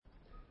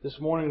This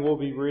morning we'll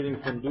be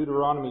reading from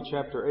Deuteronomy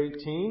chapter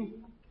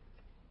 18,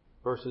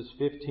 verses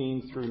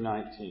 15 through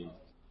 19.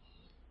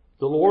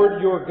 The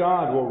Lord your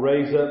God will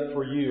raise up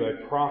for you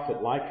a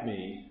prophet like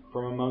me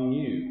from among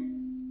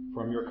you,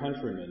 from your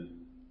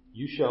countrymen.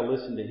 You shall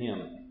listen to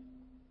him.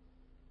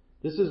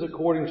 This is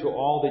according to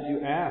all that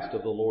you asked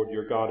of the Lord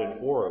your God in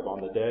Horeb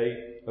on the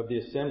day of the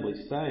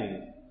assembly,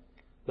 saying,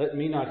 Let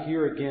me not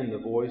hear again the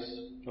voice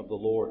of the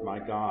Lord my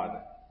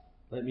God.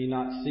 Let me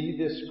not see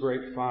this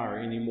great fire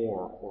any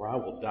more, or I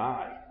will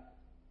die.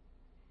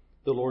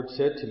 The Lord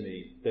said to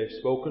me, They've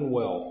spoken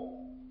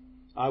well.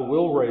 I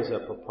will raise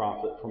up a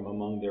prophet from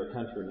among their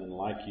countrymen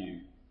like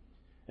you,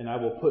 and I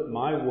will put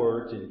my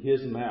words in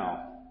his mouth,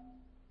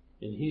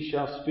 and he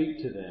shall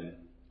speak to them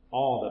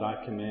all that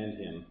I command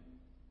him.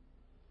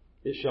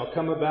 It shall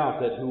come about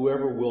that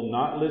whoever will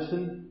not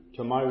listen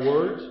to my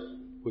words,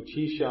 which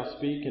he shall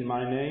speak in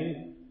my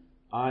name,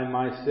 I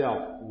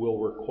myself will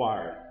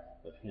require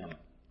of him.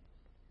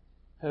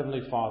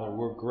 Heavenly Father,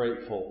 we're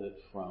grateful that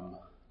from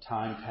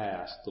time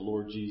past the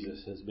Lord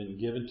Jesus has been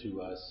given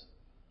to us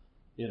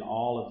in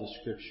all of the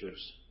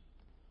Scriptures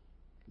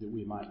that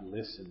we might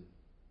listen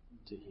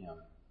to him.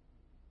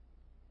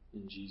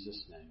 In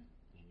Jesus' name,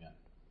 amen.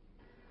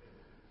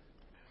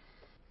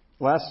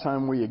 Last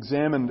time we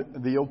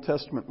examined the Old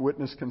Testament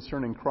witness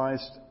concerning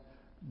Christ,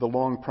 the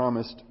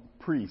long-promised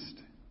priest.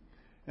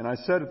 And I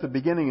said at the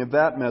beginning of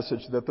that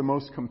message that the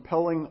most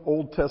compelling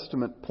Old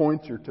Testament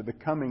pointer to the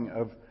coming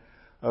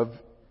of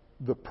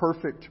the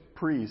perfect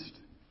priest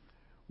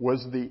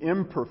was the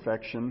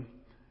imperfection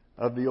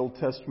of the Old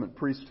Testament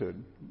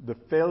priesthood. The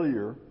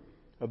failure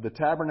of the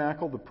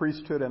tabernacle, the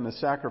priesthood, and the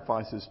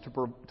sacrifices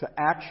to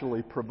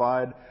actually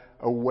provide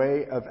a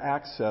way of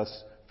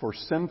access for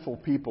sinful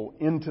people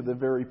into the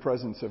very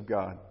presence of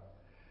God.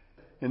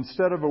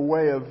 Instead of a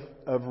way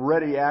of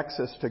ready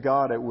access to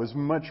God, it was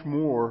much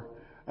more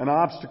an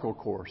obstacle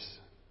course.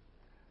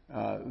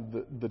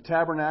 The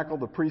tabernacle,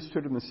 the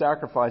priesthood, and the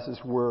sacrifices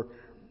were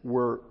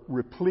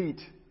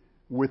replete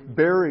with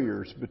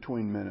barriers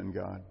between men and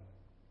God.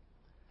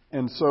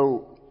 And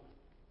so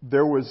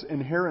there was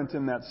inherent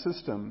in that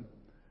system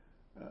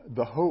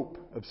the hope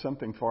of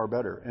something far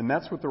better. And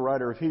that's what the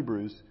writer of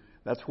Hebrews,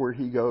 that's where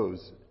he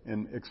goes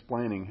in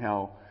explaining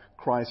how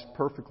Christ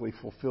perfectly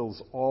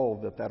fulfills all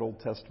that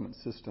Old Testament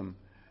system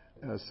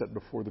set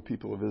before the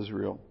people of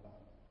Israel.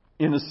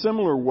 In a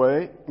similar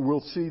way,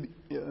 we'll see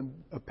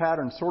a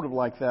pattern sort of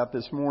like that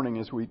this morning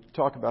as we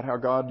talk about how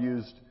God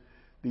used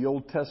the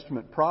Old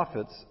Testament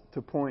prophets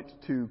to point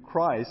to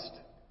Christ,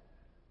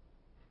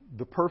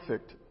 the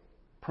perfect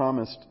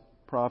promised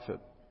prophet.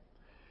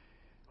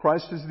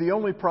 Christ is the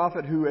only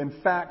prophet who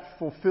in fact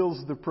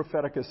fulfills the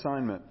prophetic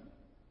assignment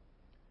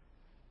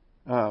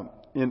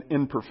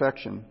in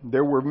perfection.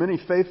 There were many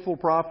faithful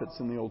prophets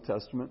in the Old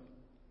Testament.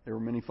 There were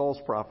many false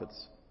prophets,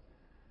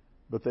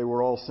 but they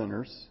were all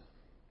sinners.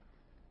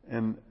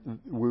 And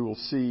we'll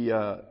see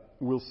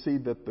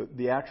that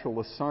the actual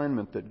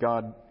assignment that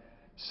God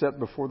set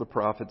before the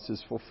prophets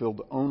is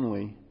fulfilled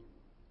only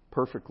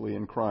perfectly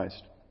in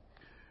Christ.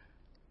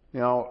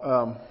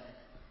 Now,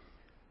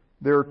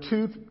 there are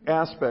two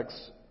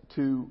aspects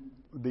to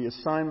the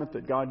assignment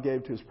that God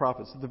gave to His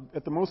prophets.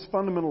 At the most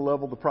fundamental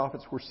level, the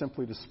prophets were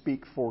simply to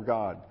speak for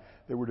God.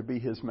 They were to be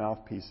His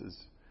mouthpieces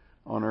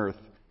on earth.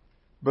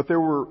 But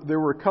there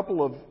were a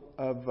couple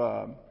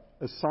of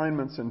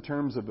assignments in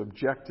terms of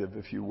objective,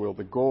 if you will,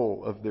 the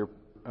goal of their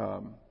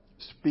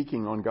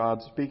speaking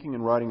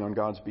and writing on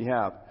God's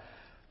behalf.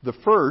 The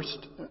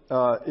first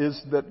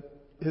is that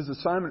His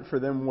assignment for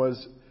them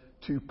was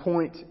to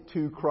point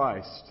to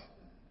Christ.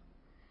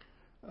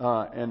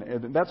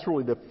 And that's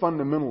really the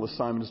fundamental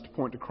assignment, is to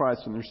point to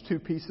Christ. And there's two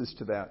pieces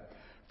to that.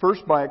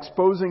 First, by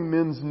exposing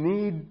men's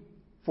need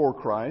for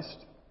Christ.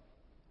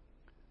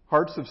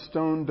 Hearts of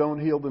stone don't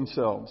heal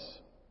themselves.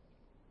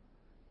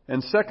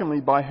 And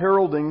secondly, by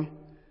heralding,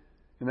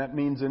 and that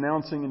means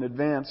announcing in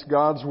advance,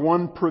 God's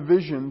one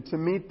provision to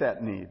meet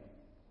that need.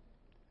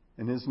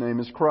 And His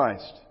name is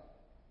Christ.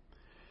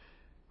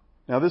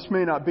 Now, this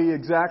may not be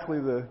exactly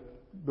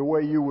the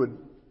way you would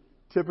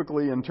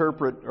typically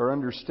interpret or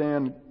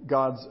understand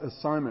God's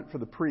assignment for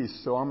the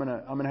priest, so I'm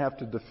gonna have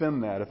to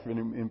defend that if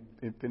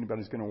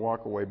anybody's going to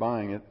walk away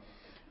buying it.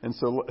 And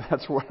so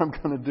that's what I'm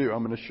going to do.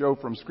 I'm going to show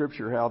from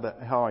Scripture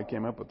how I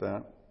came up with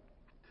that.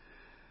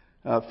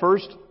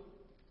 First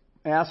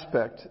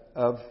aspect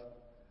of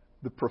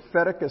the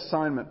prophetic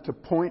assignment to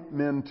point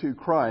men to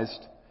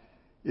Christ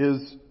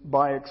is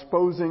by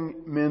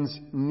exposing men's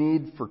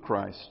need for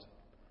Christ.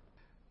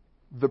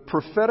 The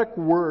prophetic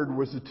word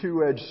was a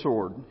two-edged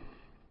sword.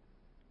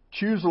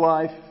 Choose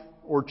life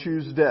or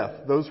choose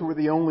death. Those were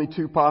the only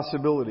two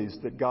possibilities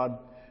that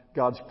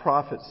God's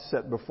prophets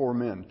set before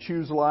men.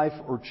 Choose life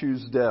or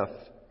choose death.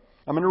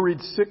 I'm going to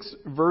read 6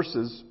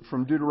 verses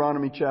from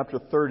Deuteronomy chapter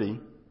 30,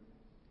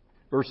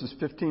 verses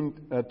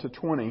 15 to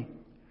 20.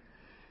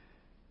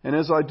 And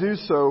as I do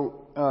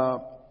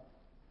so,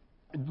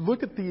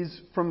 look at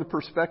these from the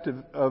perspective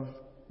of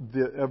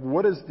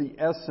what is the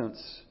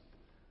essence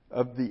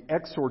of the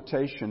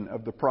exhortation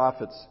of the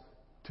prophets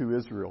to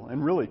Israel,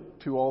 and really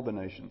to all the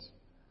nations.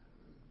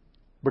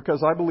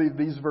 Because I believe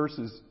these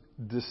verses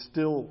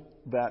distill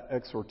that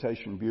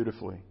exhortation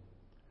beautifully.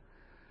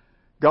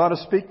 God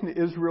is speaking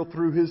to Israel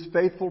through His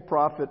faithful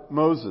prophet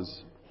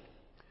Moses.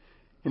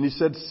 And He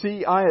said,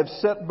 "See, I have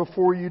set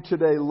before you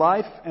today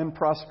life and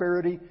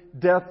prosperity,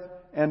 death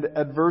and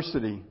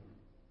adversity.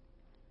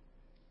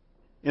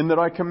 In that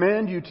I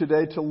command you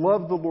today to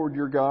love the Lord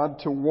your God,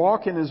 to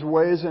walk in His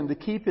ways, and to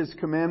keep His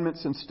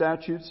commandments and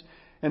statutes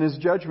and His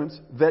judgments,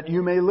 that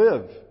you may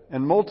live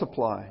and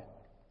multiply,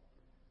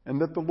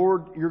 and that the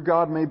Lord your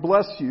God may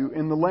bless you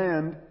in the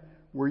land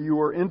where you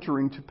are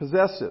entering to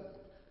possess it.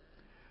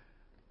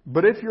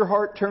 But if your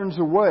heart turns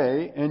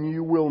away, and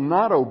you will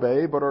not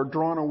obey, but are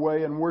drawn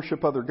away and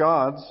worship other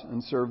gods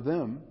and serve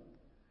them,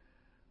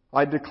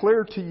 I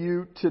declare to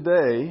you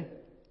today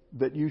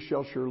that you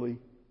shall surely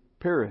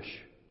perish.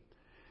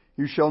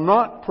 You shall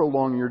not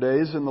prolong your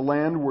days in the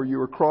land where you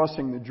are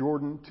crossing the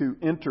Jordan to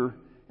enter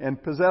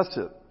and possess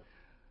it.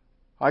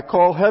 I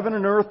call heaven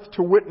and earth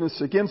to witness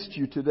against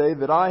you today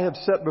that I have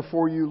set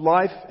before you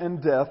life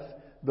and death,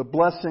 the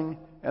blessing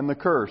and the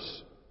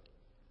curse.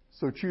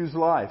 So choose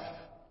life,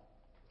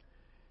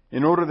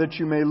 in order that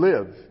you may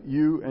live,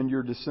 you and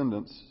your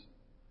descendants,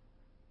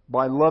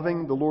 by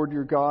loving the Lord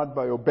your God,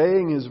 by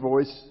obeying His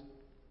voice,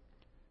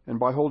 and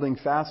by holding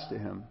fast to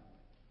Him.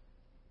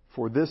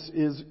 For this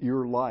is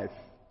your life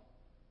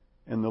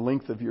and the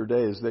length of your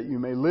days, that you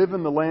may live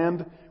in the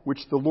land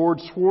which the Lord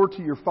swore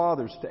to your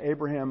fathers, to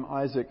Abraham,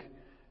 Isaac,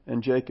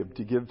 and Jacob,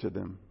 to give to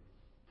them."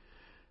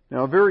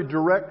 Now, a very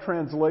direct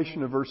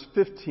translation of verse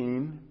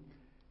 15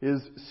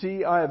 is,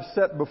 "See, I have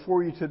set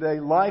before you today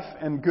life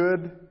and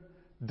good,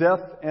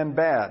 death and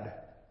bad."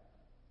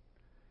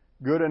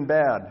 Good and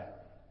bad.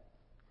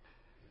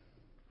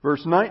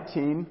 Verse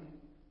 19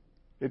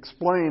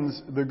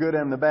 explains the good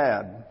and the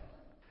bad.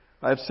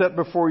 "I have set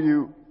before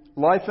you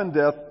life and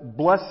death,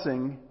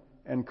 blessing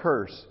and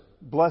curse."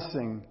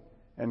 Blessing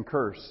and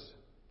curse.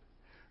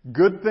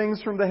 Good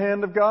things from the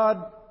hand of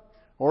God,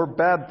 or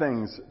bad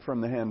things from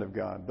the hand of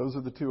God. Those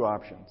are the two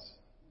options.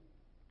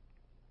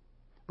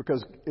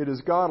 Because it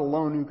is God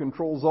alone who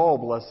controls all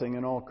blessing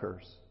and all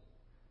curse.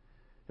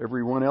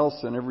 Everyone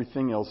else and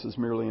everything else is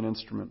merely an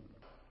instrument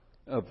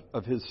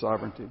of His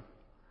sovereignty.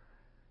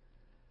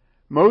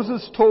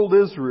 Moses told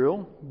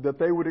Israel that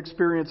they would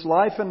experience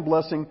life and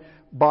blessing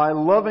by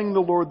loving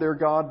the Lord their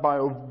God, by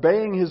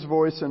obeying His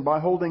voice, and by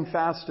holding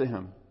fast to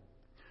Him.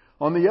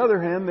 On the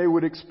other hand, they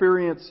would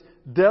experience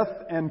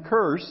death and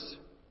curse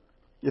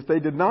if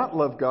they did not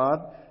love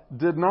God,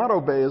 did not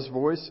obey His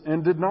voice,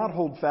 and did not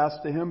hold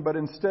fast to Him, but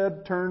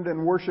instead turned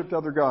and worshipped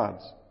other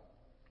gods.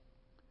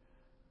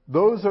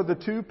 Those are the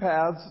two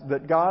paths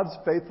that God's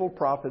faithful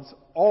prophets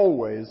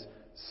always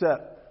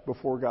set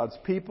before God's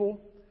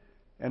people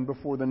and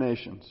before the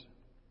nations.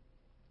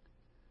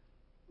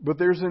 But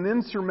there's an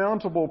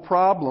insurmountable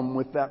problem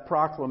with that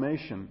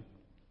proclamation.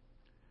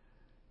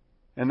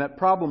 And that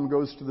problem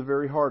goes to the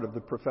very heart of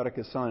the prophetic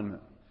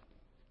assignment.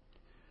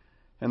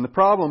 And the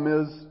problem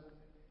is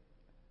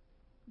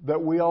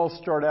that we all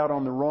start out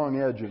on the wrong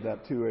edge of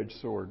that two-edged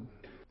sword.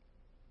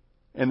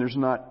 And there's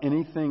not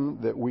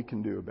anything that we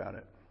can do about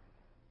it.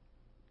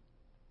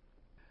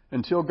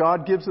 Until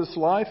God gives us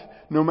life,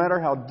 no matter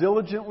how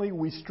diligently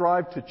we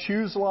strive to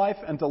choose life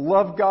and to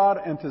love God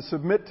and to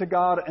submit to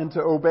God and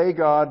to obey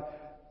God,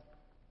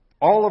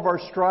 all of our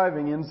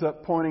striving ends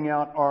up pointing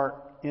out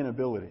our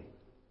inability.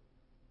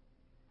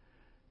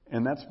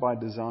 And that's by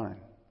design,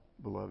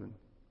 beloved.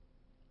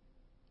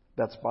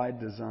 That's by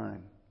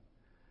design.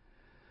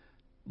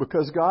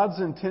 Because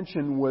God's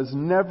intention was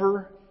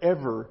never,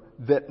 ever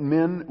that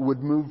men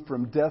would move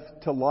from death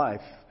to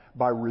life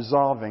by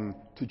resolving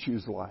to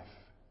choose life.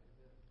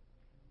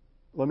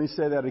 Let me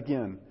say that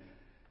again.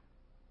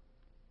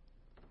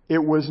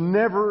 It was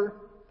never,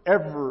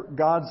 ever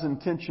God's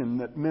intention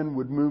that men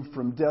would move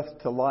from death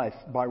to life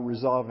by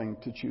resolving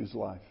to choose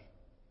life.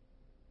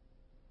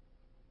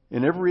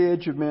 In every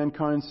age of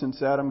mankind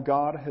since Adam,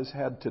 God has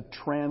had to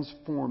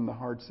transform the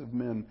hearts of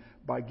men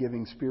by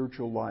giving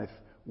spiritual life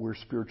where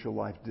spiritual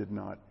life did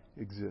not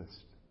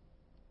exist.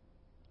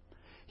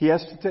 He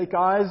has to take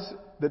eyes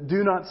that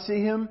do not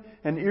see Him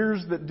and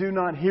ears that do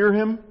not hear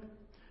Him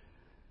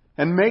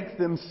and make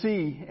them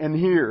see and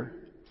hear.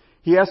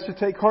 He has to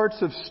take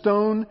hearts of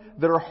stone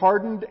that are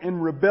hardened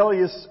and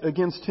rebellious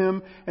against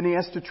Him, and He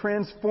has to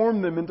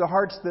transform them into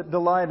hearts that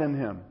delight in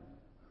Him.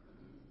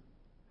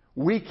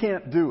 We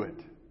can't do it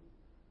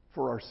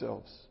for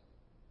ourselves.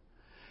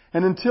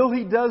 And until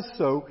He does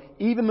so,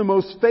 even the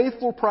most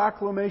faithful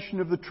proclamation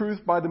of the truth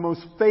by the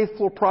most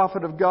faithful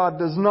prophet of God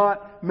does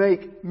not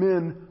make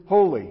men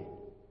holy.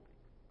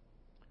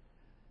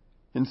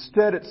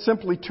 Instead, it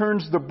simply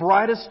turns the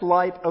brightest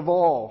light of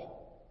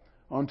all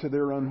onto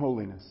their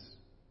unholiness.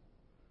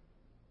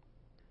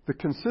 The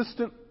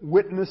consistent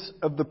witness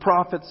of the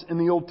prophets in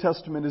the Old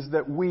Testament is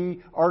that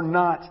we are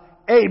not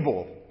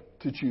able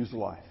to choose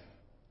life.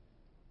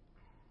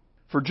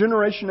 For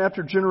generation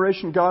after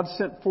generation, God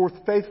sent forth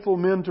faithful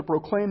men to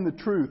proclaim the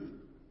truth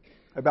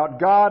about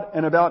God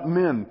and about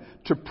men,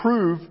 to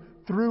prove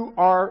through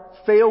our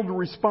failed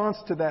response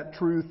to that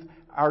truth,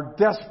 our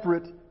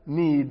desperate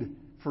need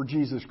for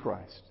Jesus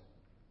Christ.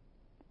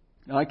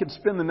 Now, I could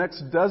spend the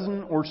next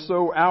dozen or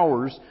so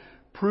hours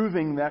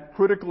proving that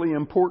critically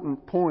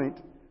important point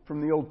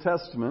from the Old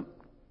Testament,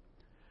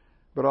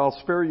 but I'll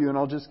spare you and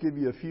I'll just give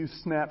you a few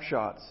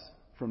snapshots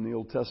from the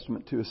Old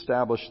Testament to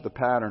establish the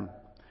pattern.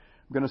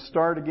 I'm going to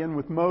start again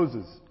with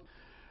Moses.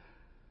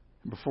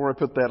 Before I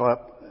put that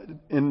up,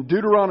 in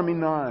Deuteronomy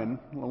 9,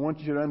 I want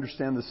you to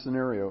understand this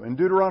scenario. In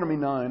Deuteronomy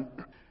 9,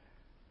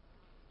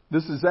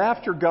 this is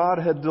after God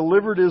had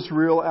delivered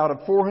Israel out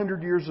of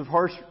 400 years of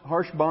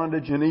harsh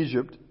bondage in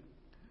Egypt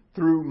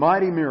through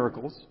mighty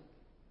miracles.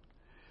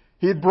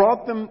 He had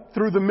brought them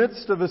through the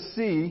midst of a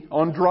sea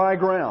on dry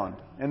ground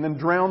and then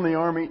drowned the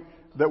army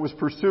that was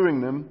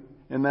pursuing them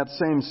in that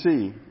same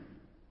sea.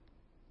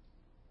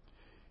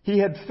 He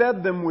had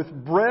fed them with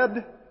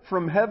bread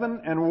from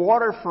heaven and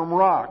water from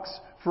rocks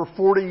for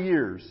 40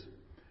 years,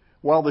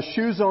 while the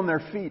shoes on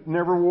their feet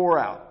never wore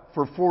out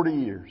for 40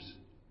 years.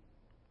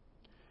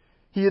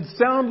 He had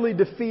soundly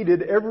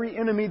defeated every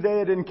enemy they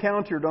had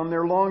encountered on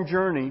their long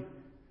journey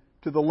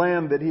to the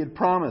land that He had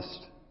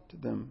promised to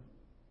them.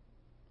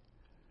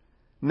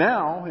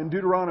 Now, in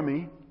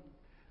Deuteronomy,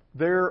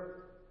 they're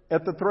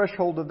at the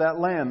threshold of that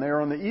land. They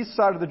are on the east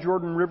side of the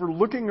Jordan River,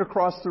 looking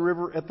across the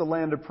river at the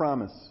land of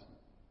promise.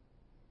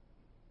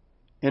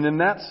 And in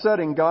that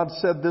setting, God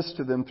said this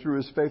to them through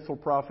His faithful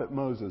prophet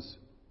Moses.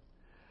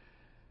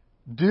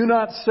 Do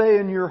not say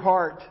in your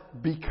heart,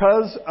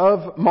 because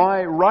of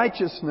my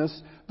righteousness,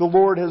 the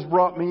Lord has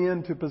brought me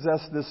in to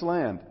possess this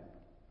land.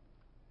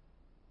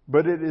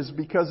 But it is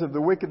because of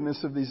the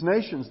wickedness of these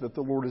nations that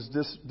the Lord is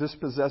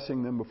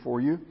dispossessing them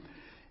before you.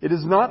 It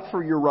is not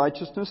for your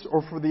righteousness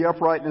or for the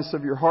uprightness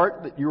of your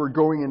heart that you are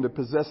going in to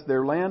possess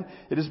their land.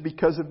 It is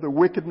because of the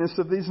wickedness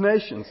of these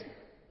nations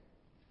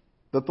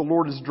that the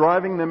Lord is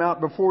driving them out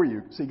before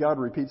you. See, God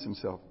repeats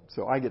Himself,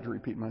 so I get to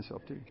repeat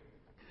myself too.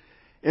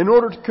 In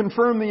order to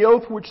confirm the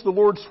oath which the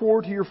Lord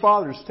swore to your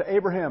fathers, to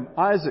Abraham,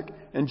 Isaac,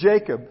 and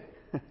Jacob.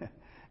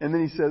 And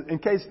then He says, in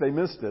case they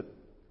missed it,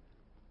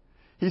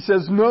 He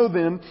says, know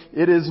then,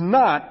 it is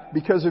not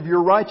because of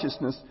your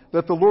righteousness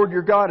that the Lord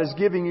your God is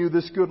giving you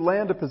this good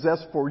land to possess,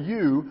 for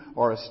you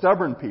are a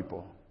stubborn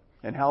people.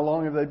 And how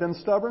long have they been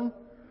stubborn?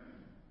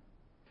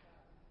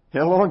 A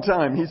long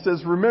time. He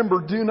says,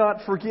 remember, do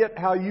not forget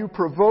how you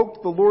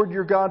provoked the Lord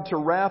your God to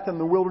wrath in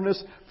the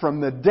wilderness from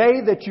the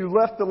day that you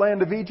left the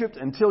land of Egypt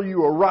until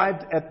you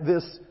arrived at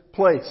this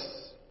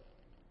place.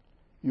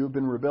 You have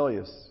been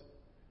rebellious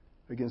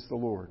against the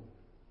Lord.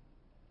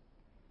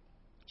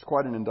 It's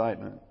quite an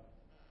indictment.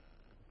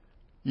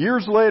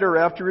 Years later,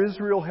 after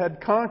Israel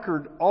had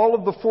conquered all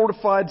of the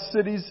fortified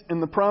cities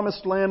in the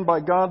promised land by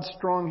God's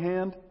strong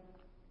hand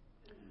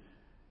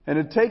and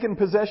had taken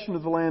possession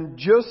of the land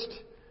just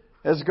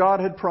as God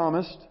had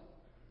promised,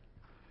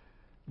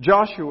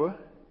 Joshua,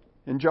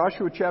 in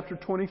Joshua chapter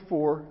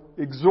 24,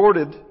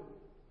 exhorted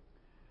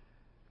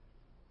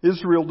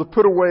Israel to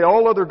put away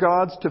all other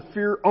gods, to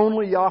fear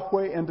only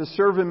Yahweh, and to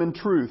serve Him in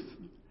truth.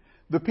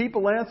 The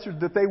people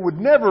answered that they would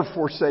never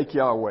forsake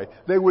Yahweh.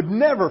 They would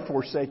never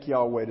forsake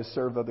Yahweh to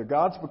serve other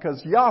gods,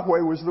 because Yahweh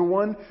was the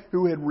one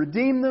who had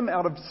redeemed them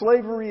out of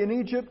slavery in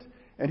Egypt,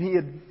 and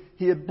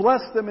He had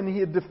blessed them and He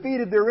had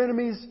defeated their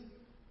enemies.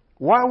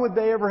 Why would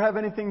they ever have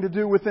anything to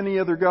do with any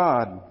other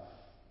god?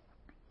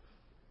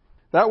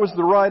 That was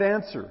the right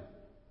answer.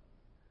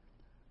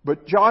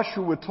 But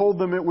Joshua told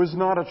them it was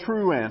not a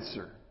true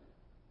answer.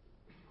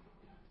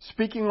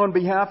 Speaking on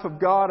behalf of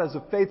God as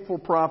a faithful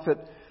prophet,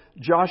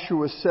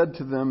 Joshua said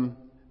to them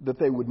that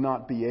they would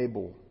not be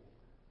able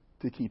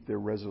to keep their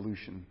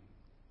resolution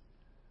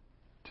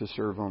to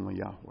serve only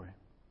Yahweh.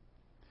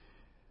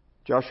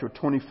 Joshua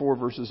 24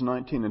 verses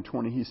 19 and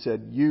 20, he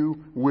said,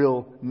 you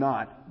will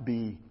not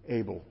be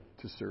able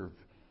to serve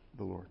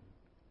the Lord.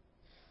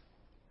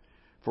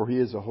 For He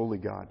is a holy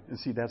God. And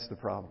see, that's the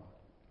problem.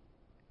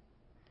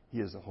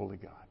 He is a holy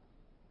God.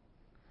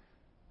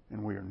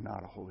 And we are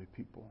not a holy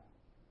people.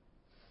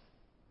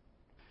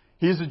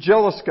 He is a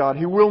jealous God.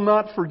 He will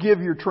not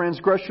forgive your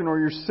transgression or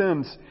your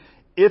sins.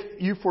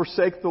 If you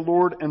forsake the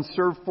Lord and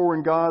serve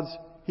foreign gods,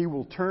 He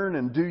will turn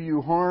and do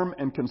you harm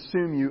and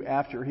consume you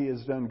after He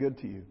has done good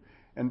to you.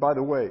 And by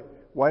the way,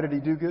 why did He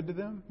do good to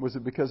them? Was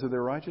it because of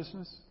their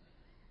righteousness?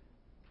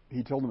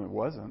 He told them it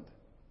wasn't.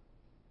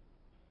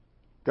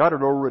 God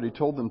had already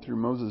told them through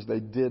Moses they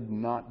did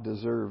not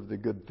deserve the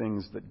good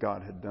things that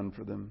God had done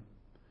for them.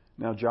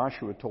 Now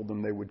Joshua told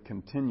them they would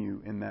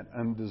continue in that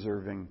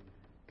undeserving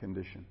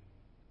condition.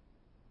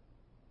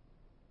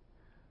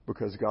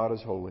 Because God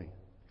is holy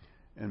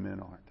and men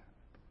aren't.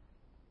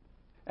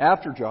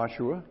 After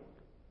Joshua,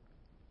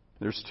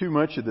 there's too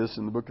much of this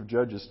in the book of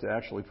Judges to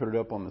actually put it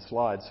up on the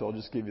slide, so I'll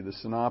just give you the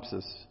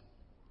synopsis.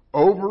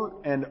 Over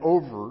and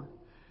over,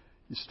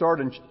 you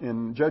start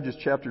in Judges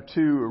chapter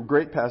 2,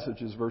 great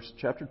passages,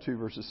 chapter 2,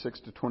 verses 6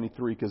 to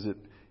 23, because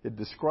it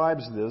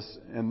describes this,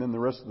 and then the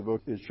rest of the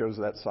book, it shows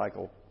that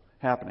cycle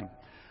happening.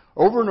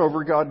 Over and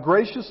over, God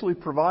graciously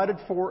provided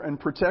for and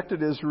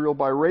protected Israel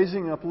by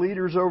raising up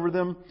leaders over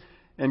them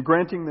and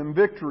granting them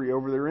victory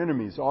over their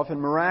enemies, often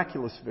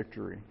miraculous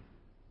victory.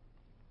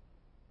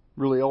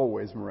 Really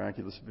always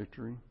miraculous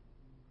victory.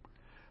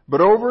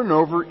 But over and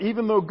over,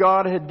 even though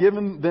God had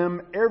given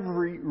them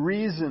every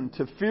reason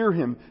to fear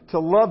Him, to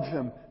love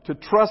Him, to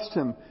trust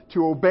Him,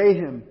 to obey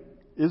Him,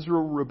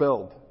 Israel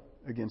rebelled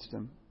against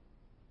Him.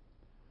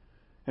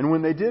 And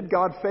when they did,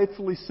 God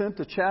faithfully sent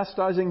a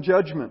chastising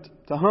judgment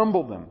to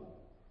humble them,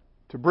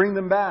 to bring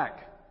them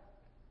back.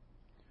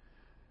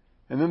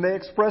 And then they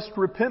expressed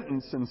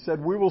repentance and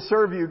said, "We will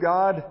serve you,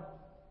 God."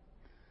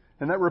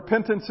 And that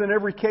repentance in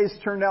every case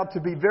turned out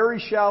to be very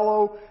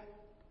shallow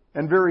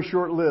and very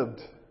short-lived.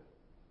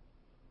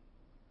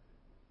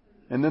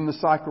 And then the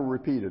cycle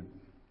repeated.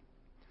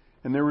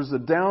 And there was a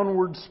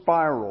downward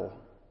spiral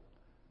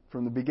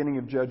from the beginning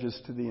of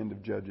Judges to the end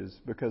of Judges,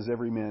 because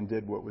every man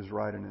did what was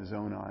right in his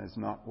own eyes,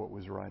 not what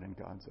was right in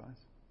God's eyes.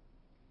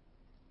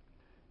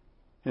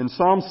 In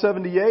Psalm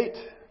 78,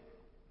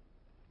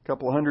 a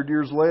couple of hundred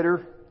years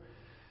later,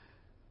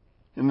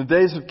 in the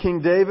days of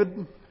King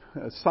David,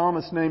 a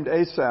psalmist named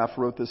Asaph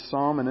wrote this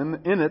psalm,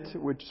 and in it,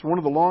 which is one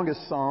of the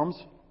longest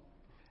psalms,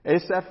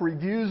 Asaph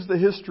reviews the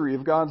history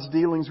of God's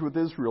dealings with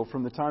Israel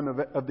from the time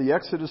of the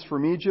Exodus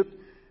from Egypt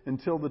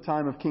until the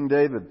time of King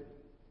David.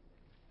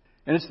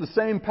 And it's the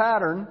same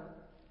pattern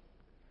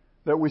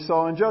that we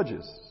saw in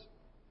Judges.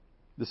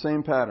 The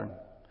same pattern.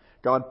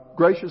 God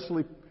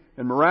graciously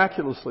and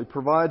miraculously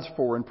provides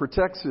for and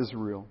protects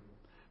Israel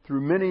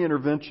through many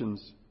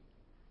interventions.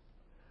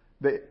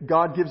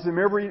 God gives them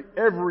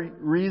every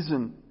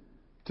reason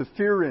to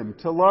fear Him,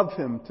 to love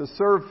Him, to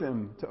serve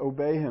Him, to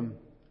obey Him.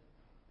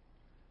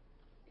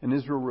 And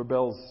Israel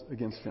rebels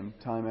against Him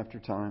time after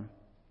time.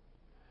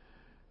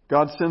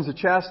 God sends a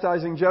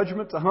chastising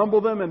judgment to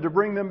humble them and to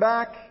bring them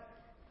back.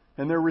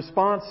 And their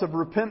response of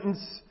repentance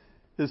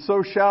is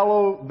so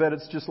shallow that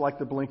it's just like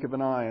the blink of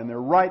an eye. And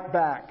they're right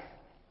back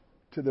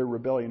to their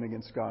rebellion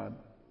against God.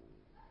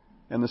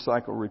 And the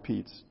cycle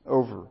repeats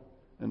over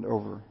and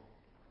over.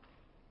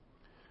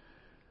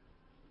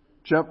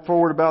 Jump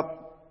forward about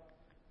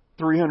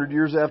 300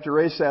 years after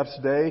Asaph's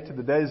day to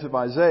the days of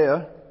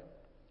Isaiah.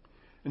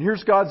 And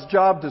here's God's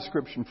job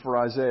description for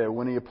Isaiah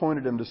when He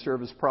appointed him to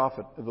serve as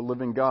prophet of the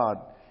living God.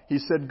 He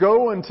said,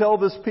 "Go and tell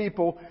this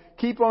people,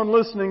 keep on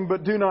listening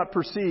but do not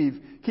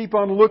perceive. Keep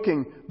on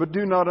looking but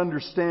do not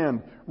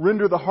understand.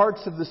 Render the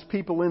hearts of this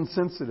people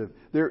insensitive,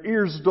 their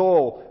ears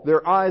dull,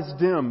 their eyes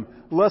dim,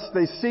 lest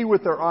they see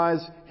with their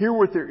eyes, hear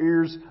with their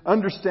ears,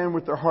 understand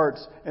with their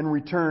hearts, and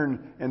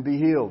return and be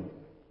healed."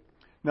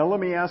 Now let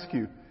me ask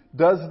you,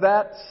 does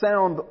that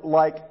sound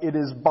like it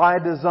is by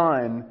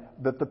design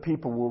that the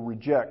people will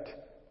reject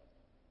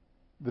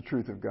the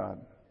truth of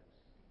God?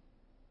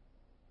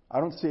 I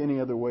don't see any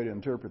other way to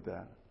interpret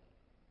that.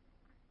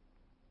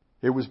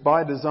 It was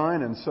by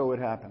design, and so it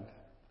happened.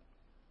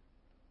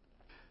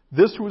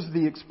 This was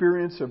the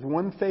experience of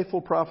one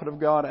faithful prophet of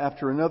God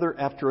after another,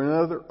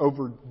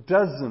 over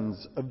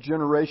dozens of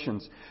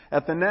generations.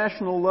 At the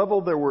national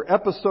level, there were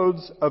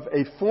episodes of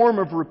a form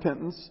of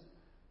repentance,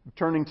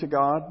 turning to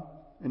God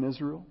in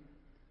Israel.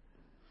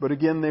 But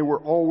again, they were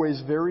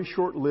always very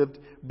short-lived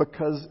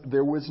because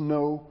there was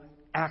no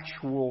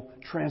actual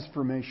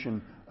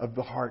transformation of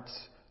the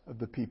hearts of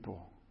the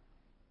people.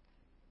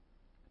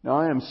 Now,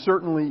 I am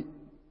certainly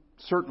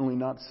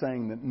not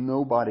saying that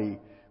nobody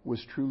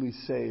was truly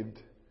saved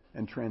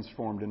and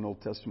transformed in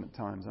Old Testament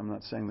times. I'm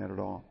not saying that at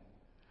all.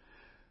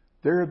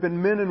 There have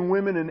been men and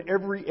women in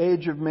every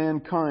age of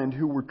mankind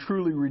who were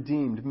truly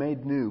redeemed,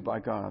 made new by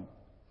God.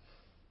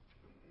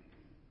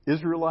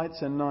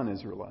 Israelites and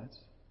non-Israelites.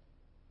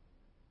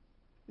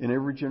 In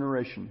every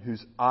generation,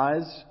 whose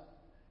eyes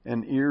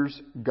and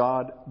ears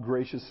God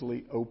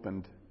graciously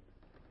opened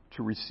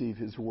to receive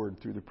His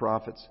word through the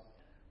prophets.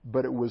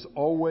 But it was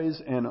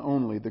always and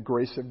only the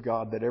grace of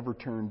God that ever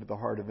turned the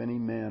heart of any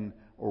man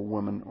or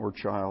woman or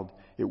child.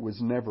 It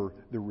was never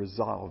the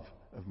resolve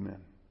of men.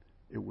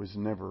 It was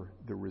never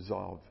the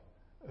resolve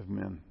of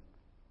men.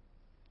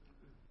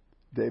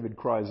 David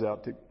cries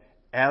out to,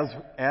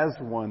 as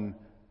one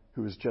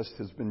who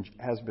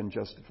has been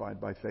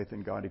justified by faith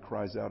in God. He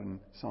cries out in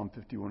Psalm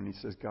 51 and he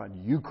says, "God,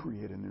 you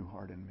create a new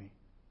heart in me."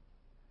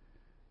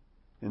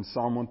 In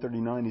Psalm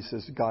 139 he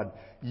says, "God,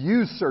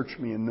 you search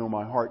me and know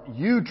my heart.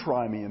 You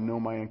try me and know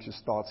my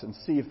anxious thoughts and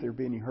see if there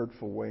be any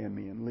hurtful way in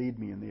me and lead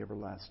me in the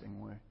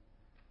everlasting way."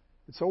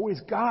 It's always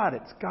God.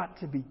 It's got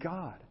to be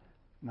God,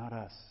 not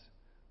us,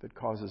 that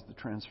causes the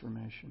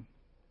transformation.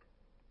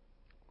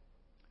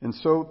 And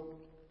so,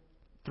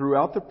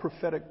 throughout the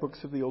prophetic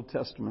books of the Old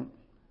Testament,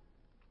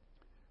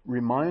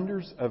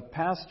 reminders of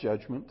past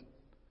judgment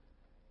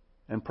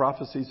and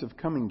prophecies of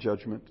coming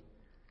judgment,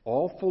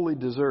 all fully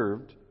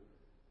deserved,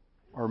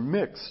 are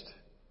mixed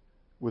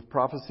with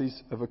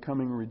prophecies of a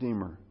coming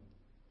Redeemer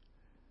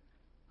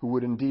who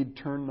would indeed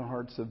turn the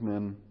hearts of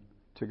men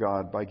to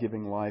God by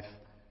giving life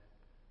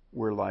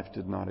where life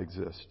did not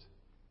exist.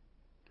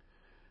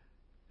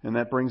 And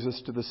that brings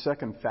us to the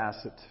second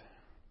facet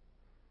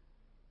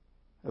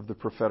of the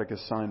prophetic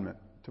assignment,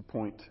 to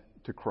point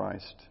to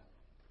Christ.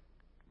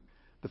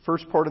 The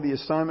first part of the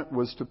assignment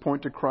was to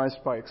point to Christ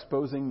by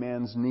exposing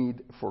man's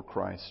need for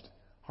Christ.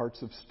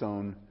 Hearts of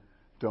stone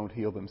don't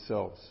heal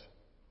themselves.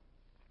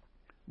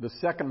 The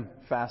second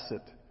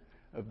facet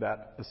of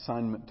that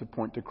assignment to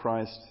point to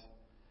Christ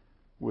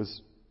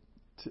was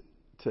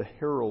to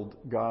herald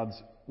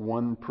God's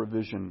one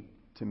provision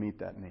to meet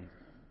that need.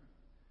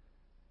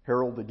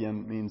 Herald,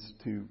 again, means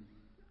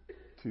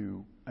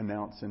to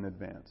announce in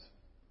advance.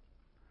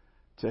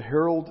 To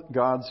herald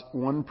God's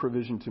one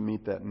provision to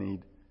meet that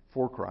need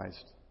for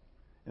Christ.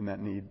 And that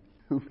need,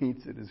 who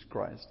meets it is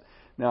Christ.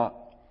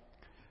 Now,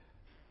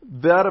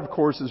 that, of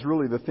course, is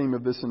really the theme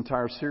of this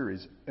entire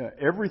series.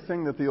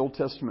 Everything that the Old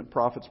Testament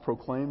prophets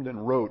proclaimed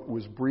and wrote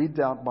was breathed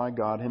out by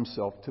God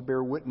Himself to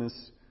bear witness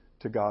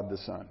to God the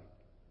Son.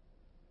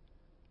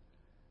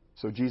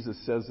 So Jesus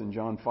says in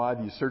John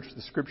 5, you search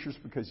the Scriptures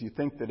because you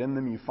think that in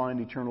them you find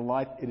eternal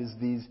life. It is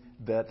these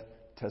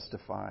that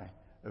testify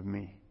of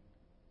me.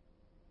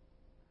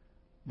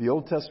 The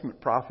Old Testament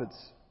prophets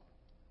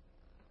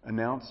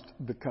announced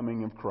the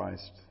coming of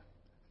Christ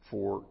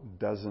for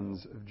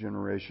dozens of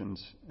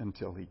generations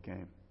until He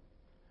came.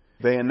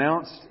 They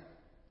announced,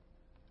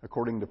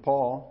 according to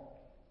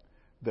Paul,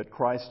 that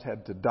Christ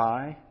had to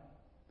die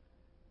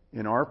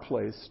in our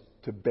place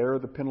to bear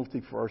the penalty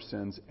for our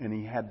sins, and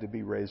He had to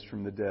be raised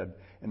from the dead,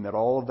 and that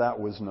all of that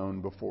was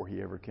known before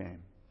He ever came.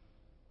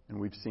 And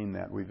we've seen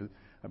that.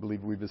 I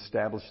believe we've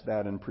established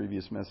that in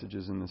previous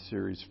messages in this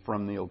series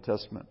from the Old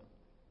Testament.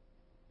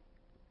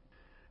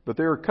 But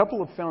there are a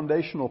couple of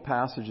foundational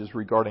passages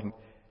regarding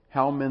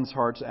how men's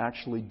hearts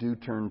actually do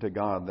turn to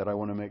God that I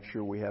want to make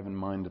sure we have in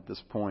mind at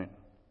this point.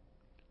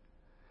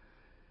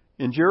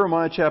 In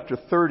Jeremiah chapter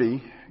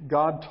 30,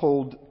 God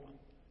told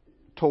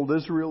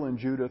Israel and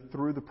Judah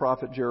through the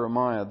prophet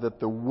Jeremiah that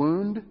the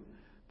wound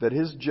that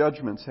His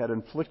judgments had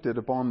inflicted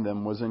upon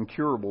them was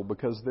incurable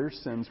because their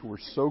sins were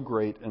so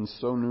great and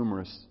so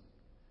numerous.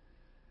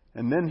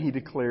 And then He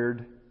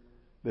declared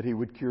that He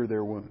would cure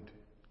their wound,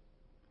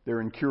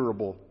 their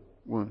incurable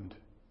wound.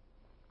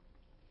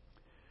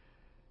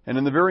 And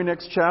in the very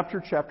next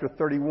chapter, chapter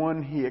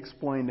 31, He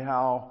explained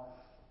how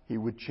He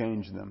would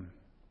change them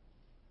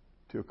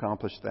to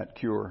accomplish that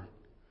cure.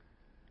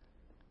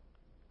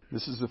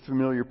 This is a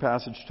familiar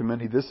passage to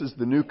many. This is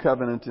the new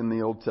covenant in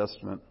the Old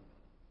Testament.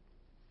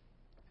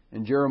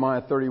 In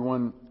Jeremiah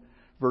 31,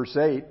 verse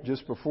 8,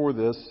 just before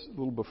this, a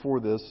little before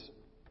this,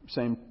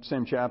 same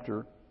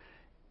chapter,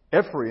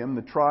 Ephraim,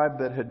 the tribe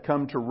that had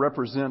come to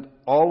represent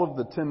all of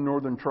the 10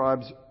 northern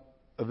tribes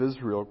of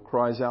Israel,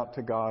 cries out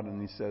to God,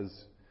 and he says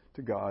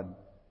to God,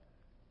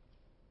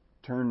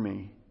 "Turn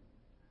me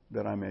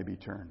that I may be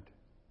turned.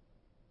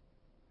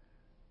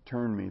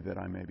 Turn me that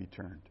I may be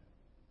turned."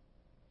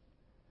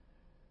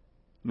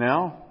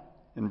 Now,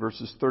 in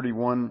verses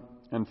 31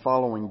 and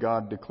following,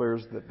 God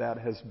declares that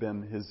has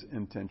been His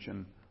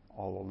intention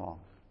all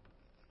along.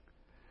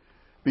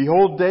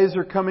 "Behold, days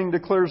are coming,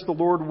 declares the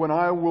Lord, when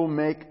I will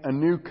make a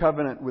new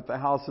covenant with the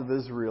house of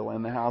Israel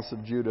and the house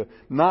of Judah,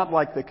 not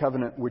like the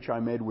covenant which I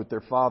made with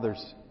their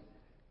fathers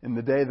in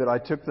the day that I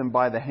took them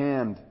by the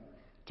hand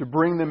to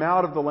bring them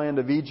out of the land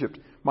of Egypt,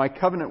 my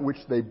covenant which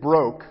they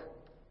broke,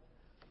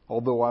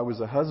 although I was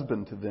a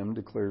husband to them,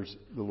 declares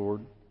the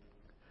Lord.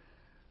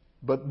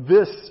 But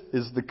this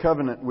is the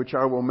covenant which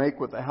I will make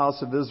with the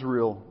house of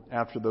Israel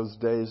after those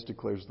days,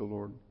 declares the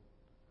Lord.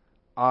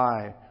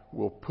 I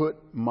will put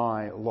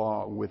my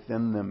law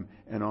within them,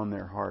 and on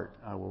their heart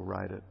I will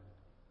write it.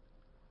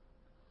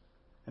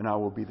 And I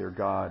will be their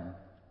God,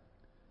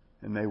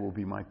 and they will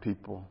be my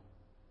people.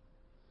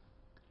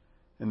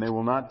 And they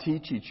will not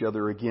teach each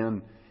other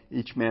again,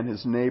 each man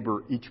his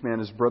neighbor, each man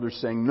his brother,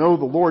 saying, Know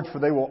the Lord, for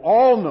they will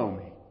all know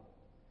me,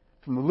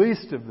 from the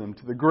least of them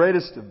to the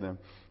greatest of them,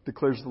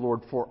 declares the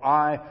Lord. For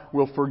I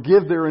will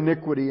forgive their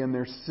iniquity, and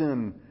their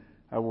sin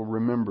I will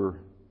remember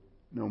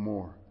no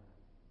more.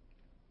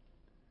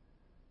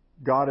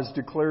 God is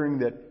declaring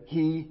that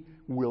He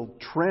will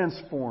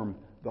transform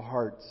the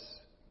hearts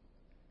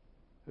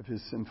of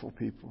His sinful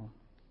people.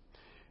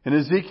 In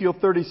Ezekiel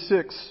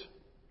 36,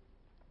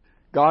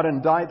 God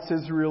indicts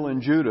Israel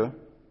and Judah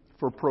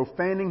for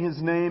profaning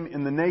His name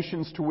in the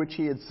nations to which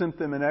He had sent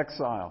them in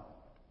exile.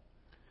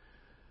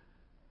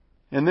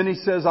 And then He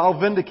says, I'll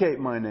vindicate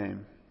my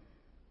name.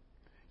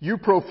 You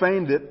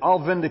profaned it,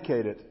 I'll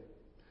vindicate it,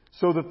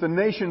 so that the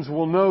nations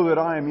will know that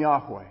I am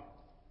Yahweh.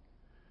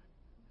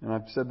 And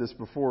I've said this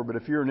before, but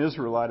if you're an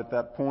Israelite at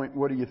that point,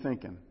 what are you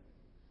thinking?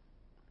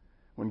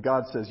 When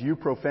God says, you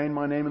profane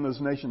my name in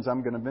those nations,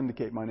 I'm going to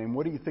vindicate my name.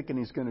 What are you thinking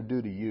He's going to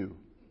do to you?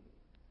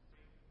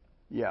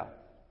 Yeah,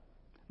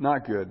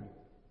 not good.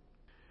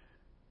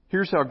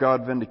 Here's how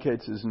God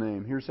vindicates His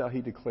name. Here's how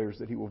He declares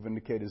that He will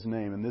vindicate His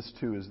name. And this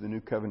too is the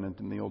new covenant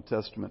in the Old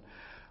Testament.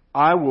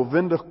 I will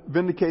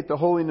vindicate the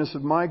holiness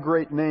of my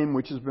great name,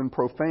 which has been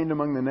profaned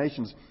among the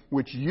nations,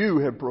 which you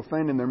have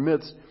profaned in their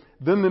midst.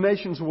 Then the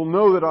nations will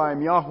know that I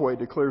am Yahweh,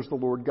 declares the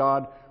Lord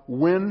God,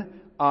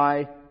 when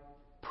I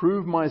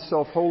prove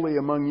myself holy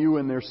among you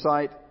in their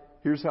sight,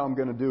 Here's how I'm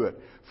going to do it.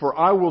 For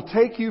I will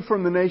take you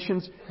from the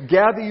nations,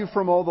 gather you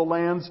from all the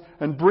lands,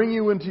 and bring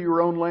you into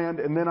your own land,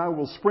 and then I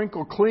will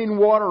sprinkle clean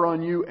water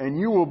on you, and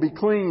you will be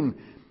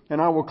clean.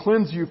 And I will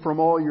cleanse you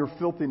from all your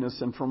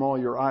filthiness and from all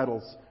your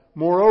idols.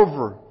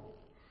 Moreover,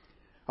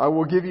 I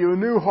will give you a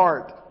new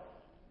heart,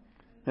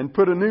 and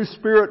put a new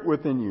spirit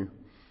within you.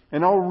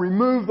 And I will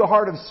remove the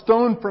heart of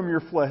stone from your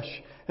flesh,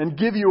 and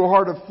give you a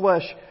heart of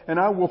flesh, and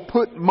I will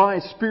put my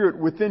spirit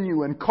within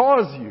you, and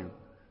cause you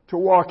to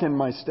walk in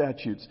my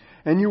statutes.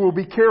 And you will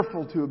be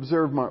careful to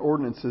observe my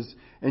ordinances,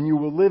 and you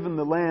will live in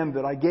the land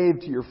that I gave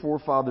to your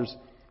forefathers.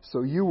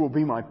 So you will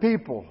be my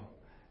people,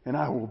 and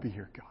I will be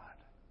your God.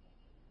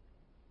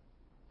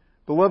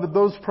 Beloved,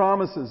 those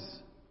promises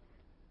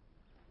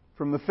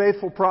from the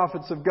faithful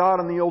prophets of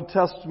God in the Old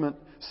Testament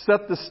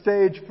set the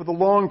stage for the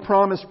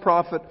long-promised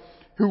prophet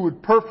who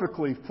would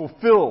perfectly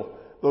fulfill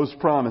those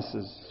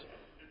promises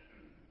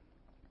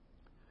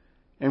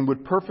and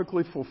would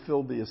perfectly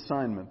fulfill the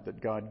assignment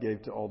that God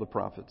gave to all the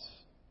prophets.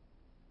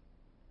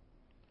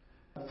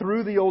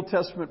 Through the Old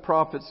Testament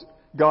prophets,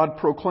 God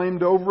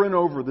proclaimed over and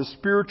over the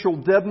spiritual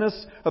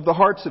deadness of the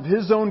hearts of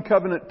His own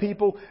covenant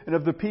people and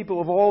of the people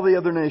of all the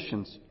other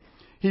nations.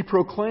 He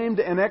proclaimed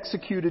and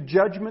executed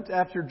judgment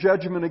after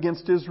judgment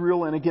against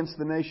Israel and against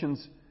the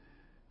nations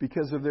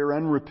because of their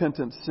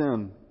unrepentant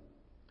sin.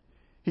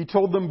 He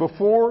told them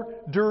before,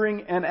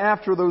 during, and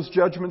after those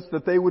judgments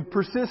that they would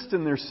persist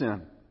in their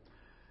sin,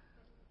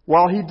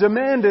 while He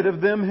demanded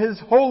of them His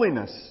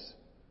holiness.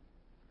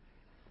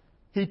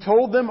 He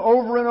told them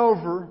over and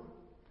over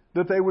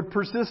that they would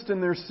persist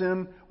in their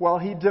sin while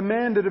He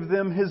demanded of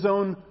them His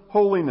own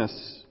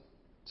holiness.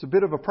 It's a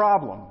bit of a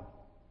problem.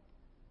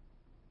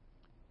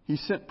 He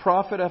sent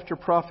prophet after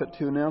prophet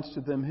to announce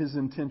to them His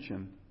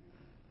intention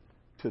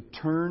to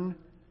turn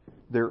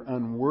their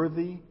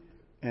unworthy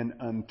and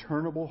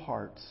unturnable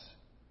hearts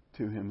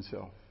to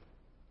Himself.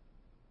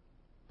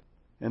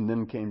 And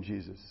then came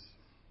Jesus.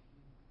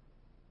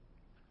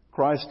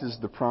 Christ is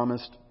the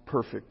promised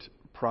perfect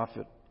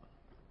prophet.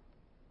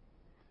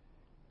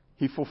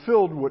 He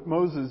fulfilled what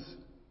Moses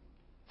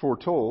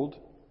foretold.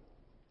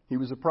 He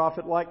was a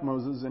prophet like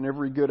Moses in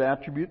every good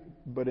attribute,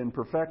 but in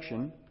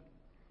perfection.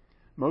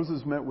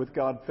 Moses met with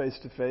God face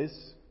to face.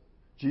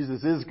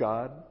 Jesus is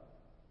God.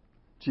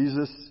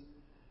 Jesus,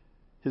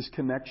 His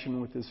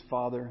connection with His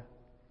Father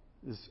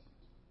is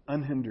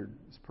unhindered,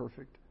 is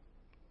perfect.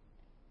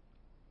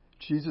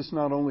 Jesus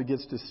not only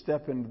gets to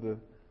step into the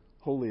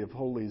Holy of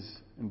Holies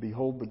and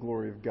behold the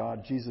glory of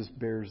God, Jesus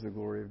bears the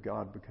glory of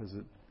God because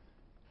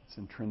it's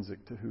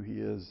intrinsic to who He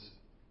is.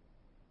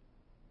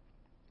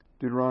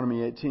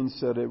 Deuteronomy 18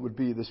 said it would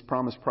be, this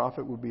promised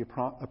prophet would be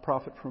a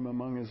prophet from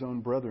among his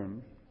own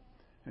brethren.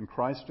 And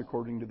Christ,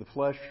 according to the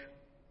flesh,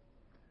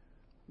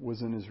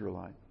 was an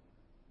Israelite.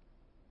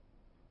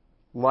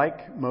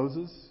 Like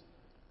Moses,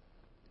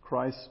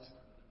 Christ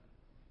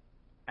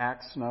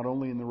acts not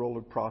only in the role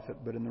of prophet,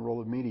 but in the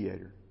role of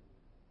mediator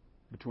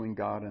between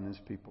God and His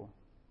people.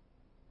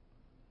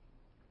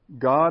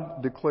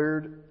 God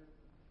declared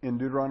in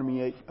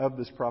Deuteronomy 8 of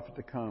this prophet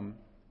to come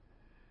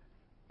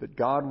that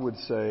God would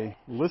say,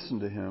 listen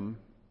to him,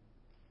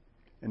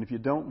 and if you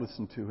don't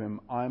listen to him,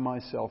 I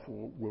myself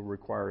will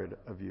require it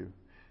of you.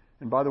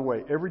 And by the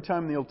way, every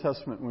time in the Old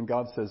Testament when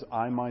God says,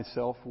 I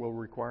myself will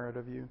require it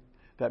of you,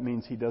 that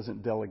means He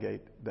doesn't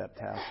delegate that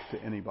task to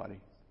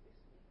anybody.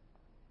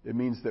 It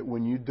means that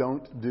when you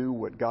don't do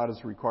what God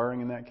is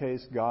requiring in that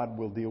case, God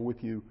will deal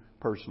with you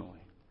personally.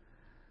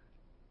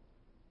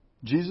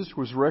 Jesus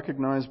was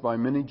recognized by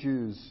many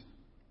Jews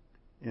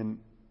in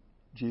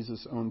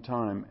Jesus' own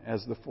time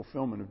as the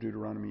fulfillment of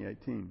Deuteronomy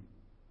 18.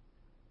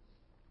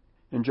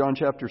 In John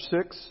chapter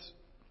 6,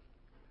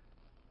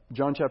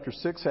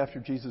 after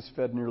Jesus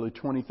fed nearly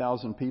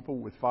 20,000 people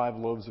with 5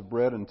 loaves of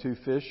bread and 2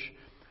 fish,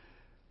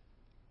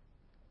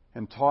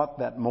 and taught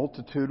that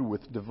multitude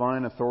with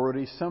divine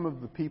authority, some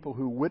of the people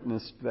who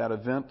witnessed that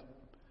event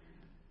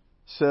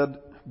said,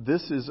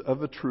 this is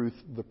of a truth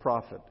the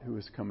prophet who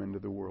has come into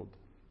the world.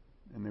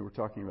 And they were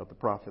talking about the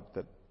prophet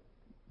that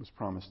was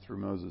promised through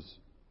Moses.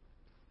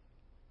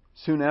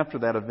 Soon after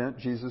that event,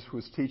 Jesus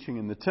was teaching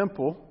in the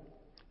temple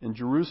in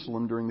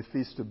Jerusalem during the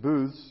Feast of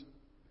Booths.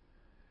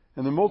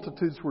 And the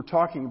multitudes were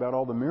talking about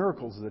all the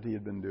miracles that He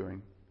had been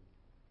doing.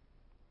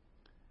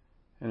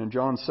 And in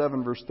John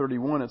 7, verse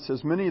 31, it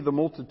says, many of the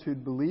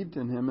multitude believed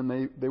in Him,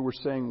 and they were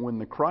saying, when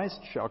the Christ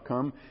shall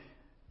come,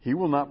 He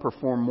will not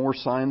perform more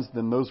signs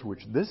than those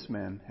which this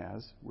man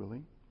has, will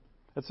He?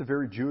 That's a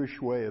very Jewish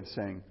way of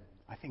saying,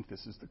 I think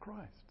this is the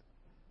Christ.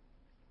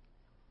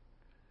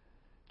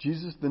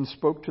 Jesus then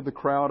spoke to the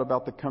crowd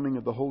about the coming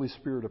of the Holy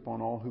Spirit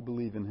upon all who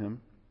believe in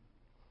Him.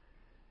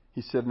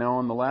 He said, now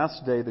on the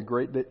last day, the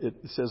great day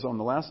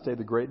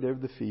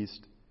of the feast,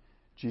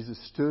 Jesus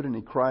stood and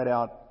He cried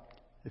out,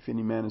 if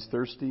any man is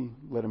thirsty,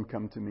 let him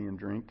come to me and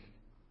drink.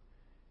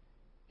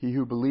 He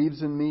who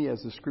believes in me,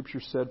 as the Scripture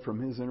said,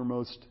 from his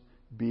innermost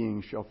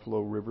being shall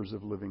flow rivers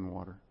of living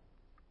water.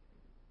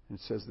 And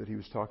it says that He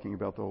was talking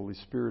about the Holy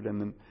Spirit.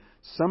 And then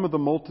some of the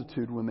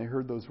multitude, when they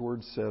heard those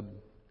words, said,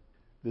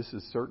 this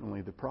is certainly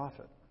the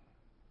prophet.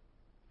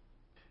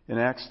 In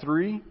Acts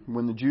 3,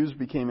 when the Jews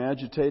became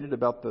agitated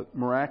about the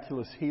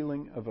miraculous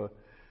healing of a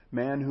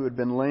man who had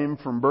been lame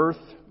from birth,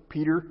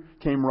 Peter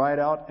came right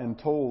out and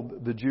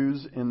told the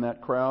Jews in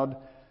that crowd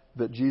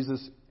that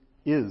Jesus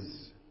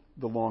is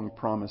the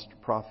long-promised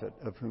prophet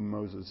of whom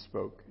Moses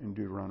spoke in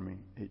Deuteronomy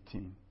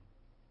 18.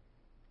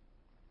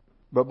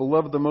 But,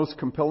 beloved, the most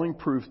compelling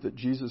proof that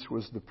Jesus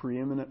was the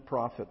preeminent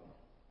prophet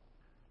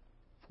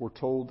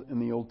foretold in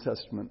the Old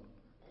Testament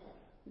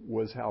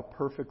was how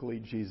perfectly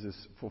Jesus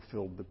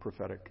fulfilled the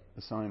prophetic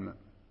assignment.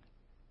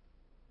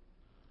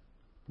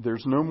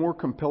 There's no more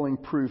compelling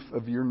proof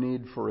of your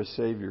need for a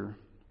Savior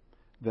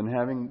than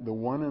having the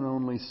one and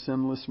only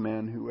sinless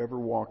man who ever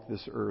walked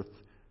this earth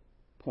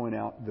point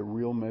out the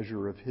real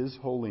measure of His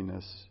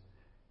holiness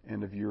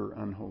and of your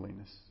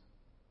unholiness.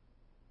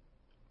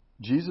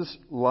 Jesus'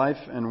 life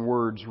and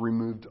words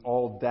removed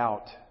all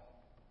doubt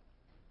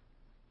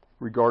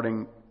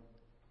regarding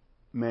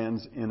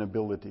man's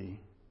inability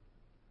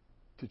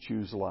to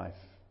choose life,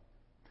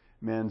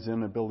 man's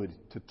inability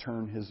to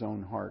turn his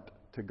own heart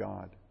to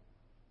God.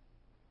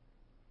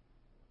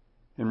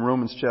 In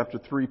Romans chapter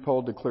 3,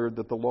 Paul declared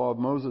that the law of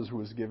Moses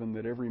was given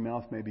that every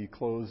mouth may be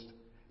closed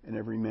and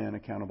every man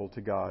accountable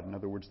to God. In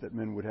other words, that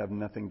men would have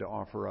nothing to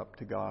offer up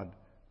to God.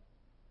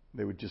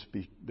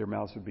 Their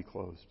mouths would be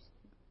closed.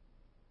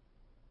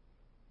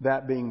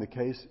 That being the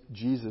case,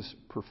 Jesus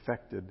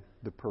perfected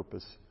the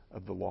purpose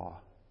of the law.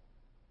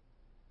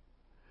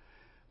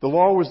 The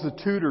law was the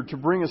tutor to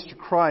bring us to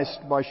Christ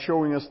by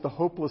showing us the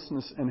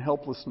hopelessness and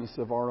helplessness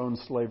of our own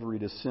slavery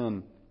to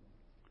sin.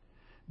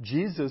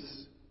 Jesus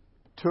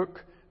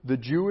took the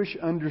Jewish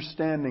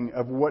understanding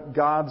of what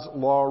God's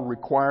law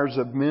requires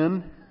of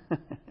men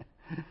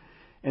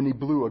and He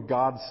blew a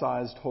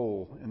God-sized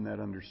hole in that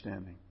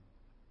understanding.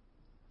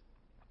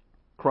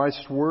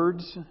 Christ's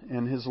words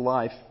and His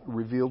life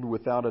revealed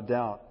without a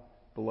doubt,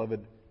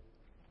 beloved,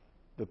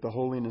 that the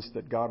holiness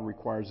that God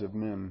requires of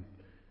men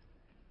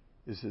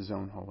is His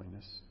own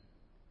holiness.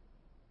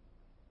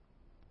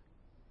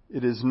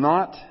 It is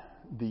not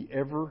the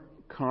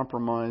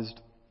ever-compromised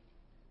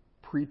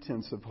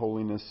pretense of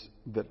holiness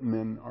that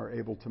men are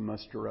able to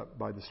muster up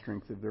by the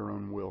strength of their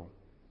own will.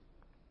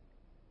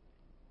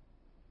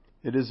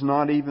 It is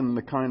not even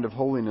the kind of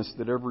holiness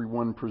that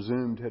everyone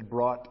presumed had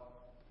brought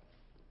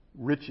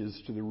riches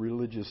to the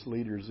religious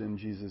leaders in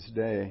Jesus'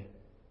 day,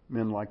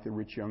 men like the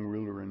rich young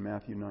ruler in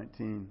Matthew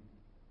 19.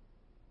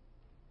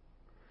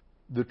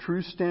 The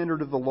true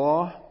standard of the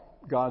law,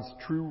 God's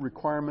true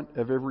requirement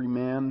of every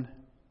man,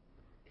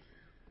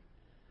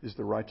 is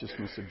the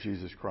righteousness of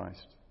Jesus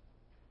Christ.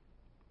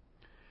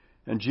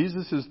 And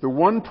Jesus is the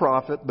one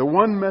prophet, the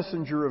one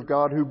messenger of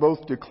God who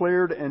both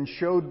declared and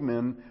showed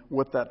men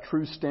what that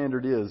true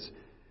standard is,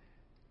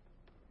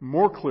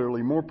 more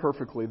clearly, more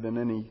perfectly than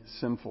any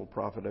sinful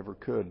prophet ever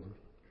could.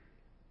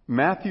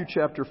 Matthew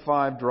chapter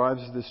 5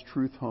 drives this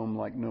truth home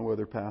like no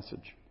other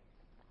passage.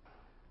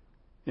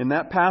 In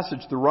that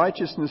passage, the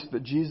righteousness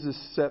that Jesus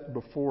set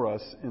before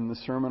us in the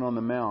Sermon on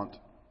the Mount,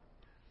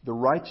 the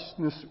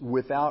righteousness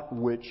without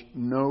which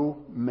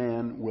no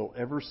man will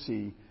ever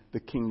see the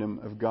kingdom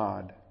of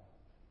God,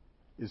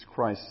 is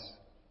Christ's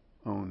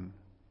own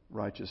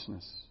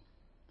righteousness.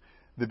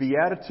 The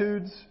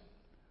Beatitudes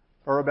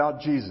are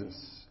about Jesus.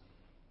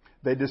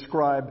 They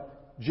describe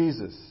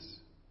Jesus.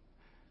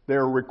 They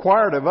are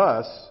required of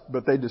us,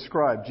 but they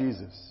describe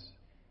Jesus.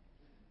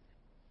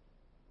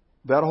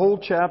 That whole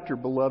chapter,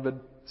 beloved,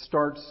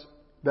 starts,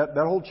 that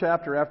whole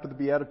chapter after the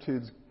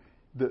Beatitudes,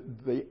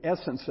 the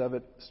essence of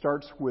it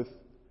starts with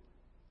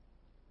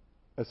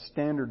a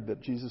standard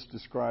that Jesus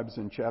describes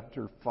in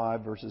chapter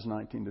 5, verses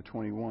 19 to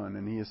 21.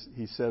 And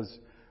he says,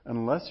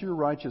 unless your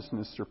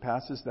righteousness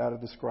surpasses that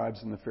of the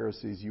scribes and the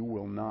Pharisees, you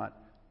will not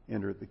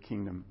enter the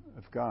kingdom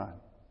of God,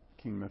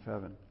 kingdom of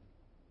heaven.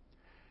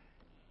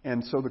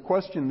 And so the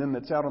question then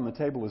that's out on the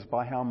table is,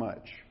 by how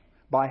much?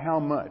 By how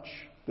much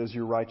does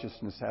your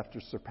righteousness have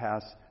to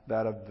surpass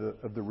that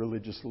of the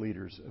religious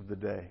leaders of the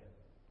day?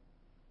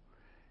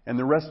 And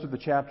the rest of the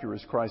chapter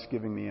is Christ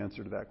giving the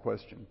answer to that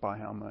question. By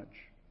how much?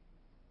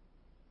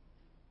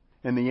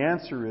 And the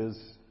answer is,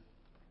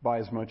 by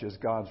as much as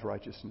God's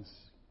righteousness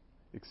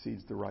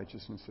exceeds the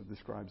righteousness of the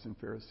scribes and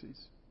Pharisees.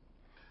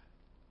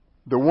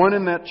 The one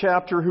in that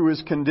chapter who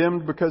is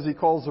condemned because he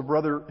calls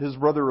his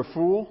brother a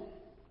fool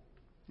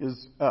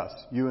is us,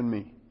 you and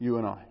me, you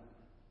and I.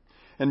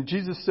 And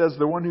Jesus says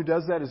the one who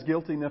does that is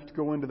guilty enough to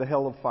go into the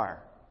hell of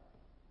fire.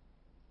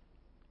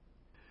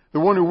 The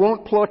one who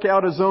won't pluck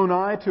out his own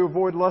eye to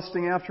avoid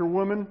lusting after a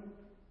woman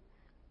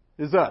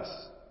is us,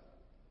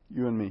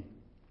 you and me.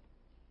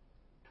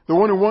 The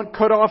one who won't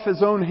cut off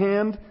his own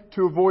hand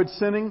to avoid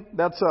sinning,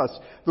 that's us.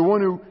 The one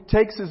who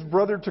takes his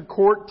brother to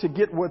court to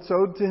get what's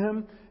owed to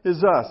him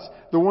is us.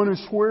 The one who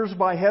swears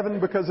by heaven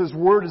because his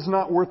word is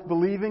not worth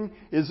believing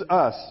is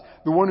us.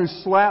 The one who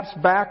slaps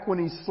back when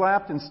he's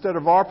slapped instead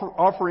of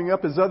offering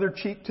up his other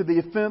cheek to the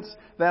offense,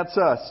 that's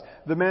us.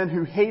 The man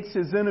who hates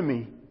his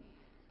enemy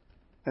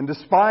and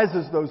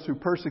despises those who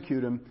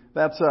persecute him,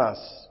 that's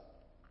us.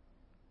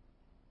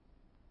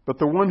 But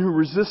the one who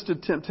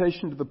resisted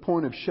temptation to the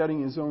point of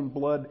shedding his own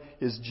blood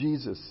is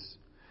Jesus.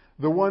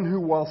 The one who,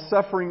 while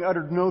suffering,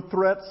 uttered no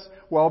threats,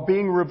 while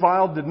being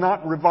reviled, did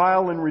not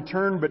revile in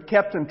return, but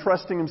kept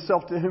entrusting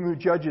himself to him who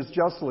judges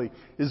justly,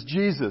 is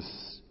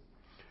Jesus.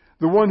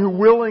 The one who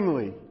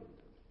willingly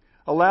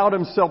allowed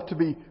himself to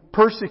be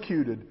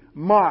persecuted,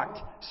 mocked,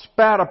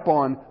 spat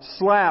upon,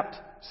 slapped,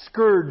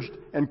 scourged,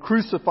 and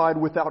crucified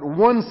without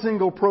one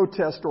single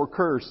protest or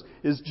curse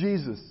is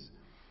Jesus.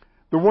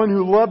 The one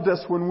who loved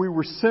us when we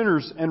were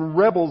sinners and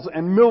rebels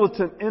and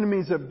militant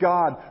enemies of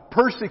God,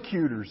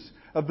 persecutors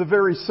of the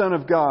very Son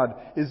of God,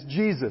 is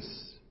Jesus.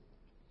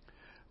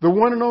 The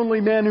one and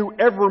only man who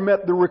ever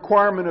met the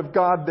requirement of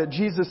God that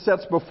Jesus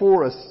sets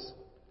before us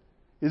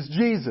is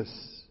Jesus.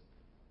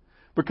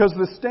 Because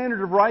the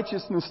standard of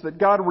righteousness that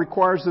God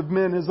requires of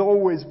men has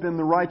always been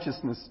the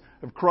righteousness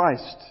of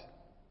Christ.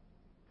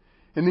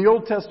 In the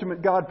Old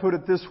Testament, God put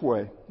it this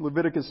way.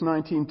 Leviticus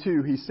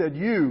 19:2, He said,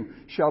 "You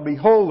shall be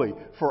holy,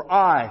 for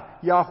I,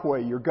 Yahweh,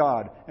 your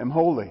God, am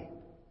holy."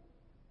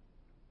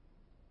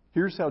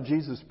 Here's how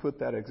Jesus put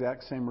that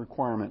exact same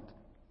requirement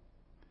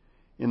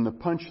in the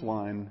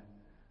punchline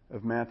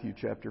of Matthew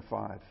chapter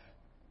 5.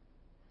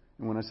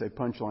 And when I say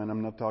punchline,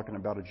 I'm not talking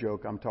about a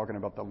joke. I'm talking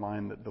about the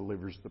line that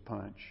delivers the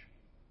punch.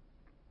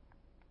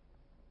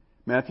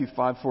 Matthew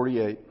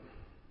 5:48.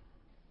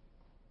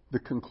 The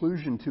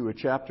conclusion to a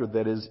chapter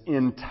that is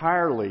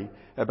entirely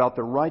about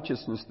the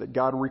righteousness that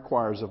God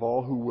requires of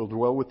all who will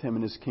dwell with Him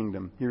in His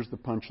kingdom. Here's the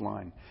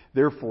punchline.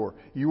 Therefore,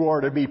 you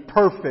are to be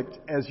perfect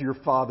as your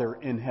Father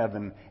in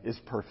heaven is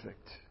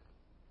perfect.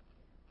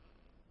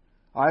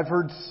 I've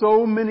heard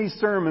so many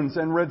sermons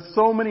and read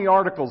so many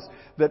articles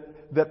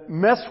that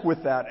mess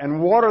with that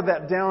and water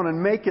that down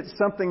and make it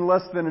something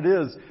less than it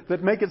is,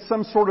 that make it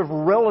some sort of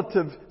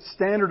relative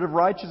standard of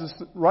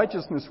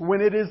righteousness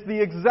when it is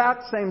the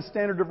exact same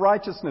standard of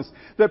righteousness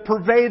that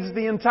pervades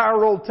the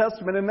entire Old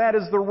Testament, and that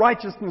is the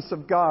righteousness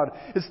of God.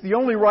 It's the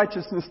only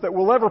righteousness that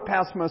will ever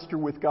pass muster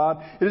with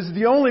God. It is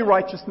the only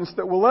righteousness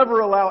that will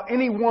ever allow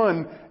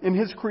anyone in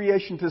His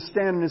creation to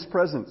stand in His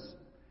presence.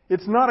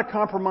 It's not a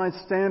compromised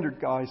standard,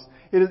 guys.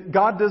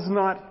 God does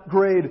not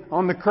grade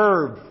on the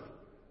curve.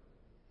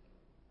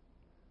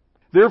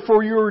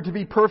 Therefore, you are to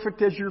be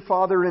perfect as your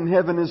Father in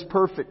heaven is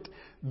perfect.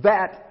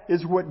 That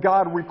is what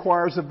God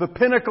requires of the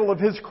pinnacle of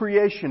His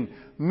creation,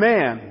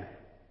 man.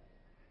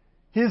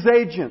 His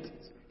agents,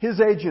 His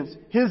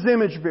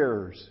image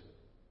bearers.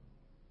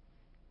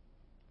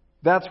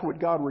 That's what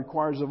God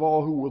requires of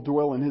all who will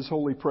dwell in His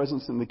holy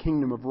presence in the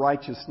kingdom of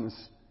righteousness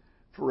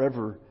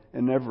forever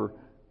and ever.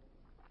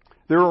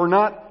 There are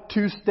not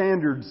two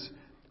standards,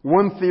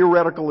 one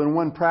theoretical and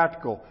one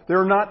practical.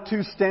 There are not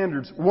two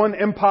standards, one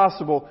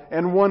impossible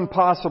and one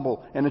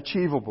possible and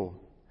achievable.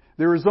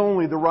 There is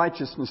only the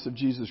righteousness of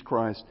Jesus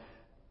Christ.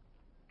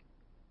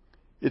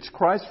 It's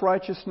Christ's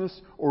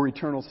righteousness or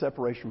eternal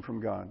separation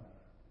from God.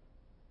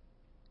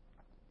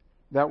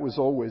 That was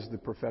always the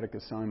prophetic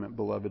assignment,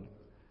 beloved,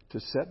 to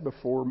set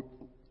before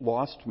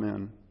lost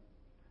men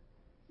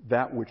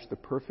that which the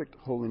perfect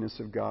holiness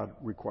of God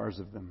requires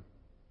of them.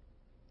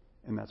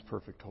 And that's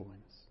perfect holiness.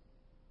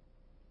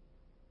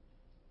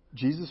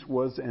 Jesus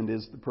was and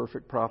is the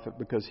perfect prophet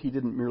because He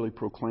didn't merely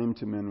proclaim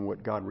to men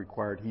what God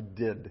required. He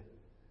did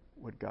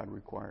what God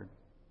required,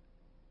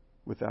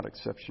 without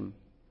exception.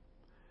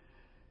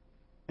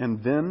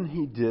 And then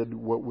He did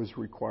what was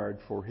required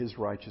for His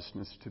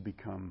righteousness to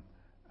become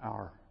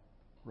our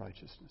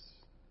righteousness.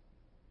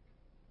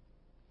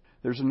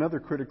 There's another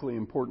critically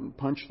important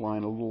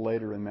punchline a little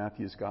later in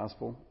Matthew's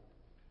Gospel.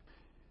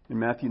 In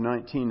Matthew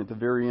 19, at the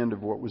very end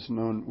of what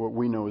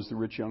we know as the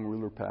rich young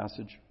ruler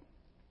passage,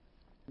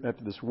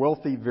 after this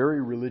wealthy, very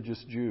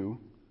religious Jew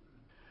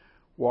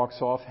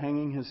walks off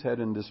hanging his head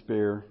in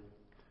despair,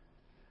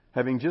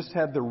 having just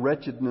had the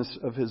wretchedness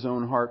of his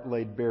own heart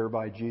laid bare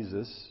by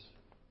Jesus,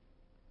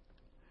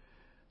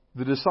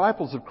 the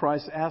disciples of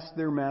Christ ask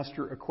their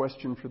master a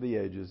question for the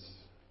ages.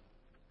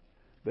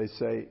 They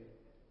say,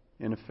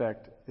 in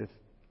effect, if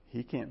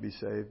he can't be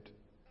saved,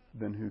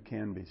 then who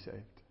can be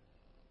saved?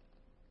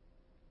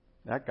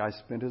 That guy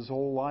spent his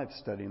whole life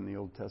studying the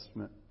Old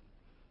Testament.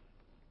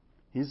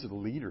 He's a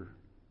leader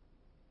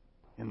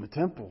in the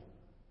temple.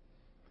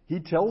 He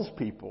tells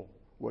people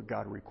what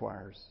God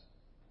requires.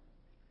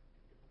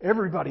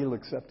 Everybody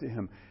looks up to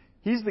him.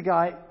 He's the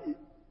guy,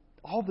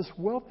 all this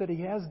wealth that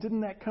he has,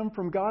 didn't that come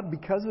from God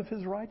because of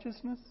His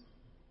righteousness?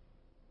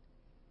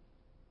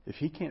 If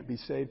he can't be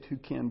saved, who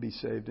can be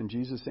saved? And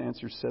Jesus'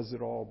 answer says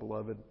it all,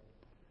 beloved.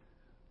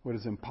 What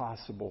is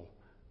impossible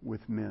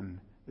with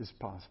men is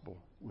possible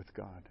with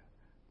God.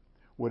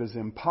 What is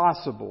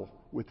impossible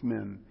with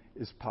men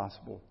is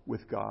possible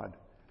with God.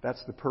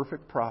 That's the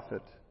perfect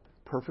prophet,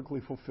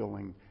 perfectly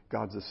fulfilling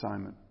God's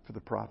assignment for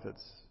the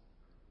prophets.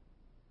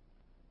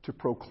 To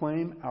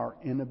proclaim our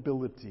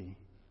inability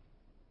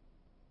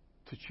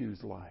to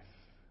choose life.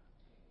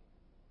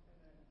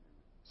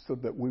 So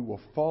that we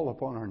will fall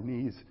upon our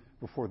knees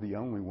before the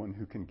only one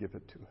who can give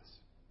it to us.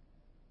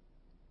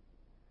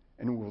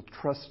 And we will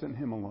trust in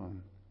Him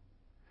alone.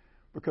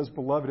 Because,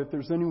 beloved, if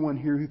there's anyone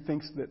here who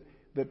thinks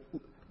that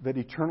that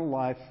eternal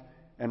life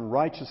and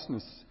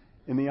righteousness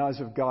in the eyes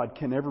of God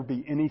can ever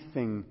be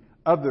anything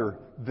other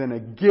than a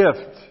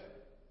gift,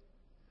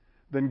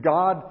 then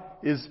God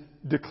is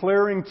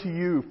declaring to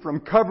you from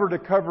cover to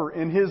cover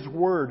in His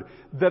Word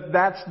that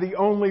that's the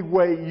only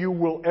way you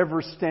will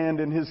ever stand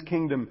in His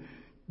kingdom.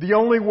 The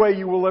only way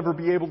you will ever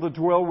be able to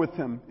dwell with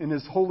Him in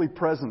His holy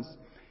presence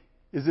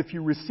is if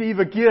you receive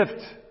a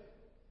gift.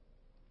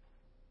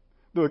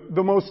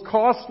 The most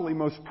costly,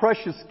 most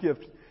precious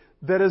gift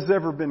that has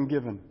ever been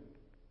given.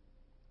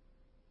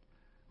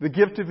 The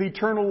gift of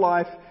eternal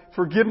life,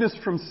 forgiveness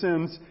from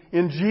sins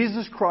in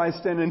Jesus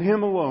Christ and in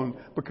Him alone,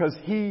 because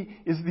He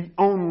is the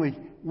only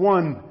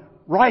one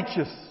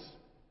righteous.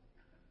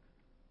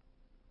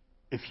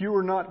 If you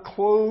are not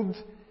clothed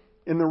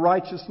in the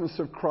righteousness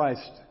of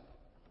Christ,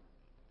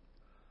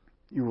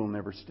 you will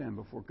never stand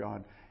before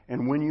God.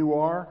 And when you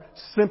are,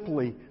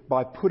 simply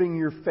by putting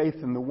your faith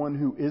in the one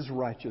who is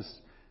righteous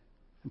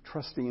and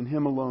trusting in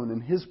Him alone,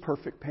 in His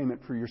perfect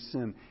payment for your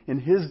sin, in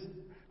His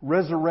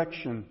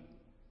resurrection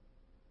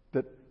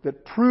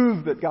that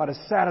prove that God is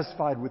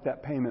satisfied with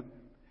that payment,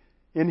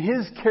 in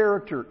His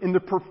character, in the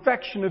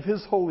perfection of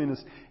His holiness.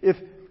 If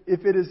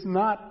it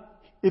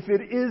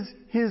is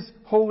His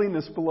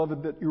holiness,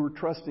 beloved, that you are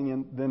trusting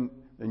in,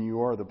 then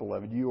you are the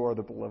beloved. You are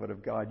the beloved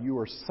of God. You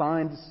are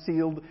signed,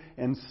 sealed,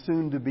 and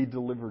soon to be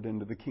delivered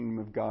into the kingdom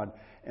of God.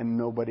 And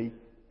nobody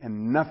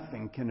and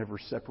nothing can ever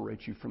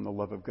separate you from the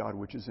love of God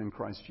which is in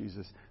Christ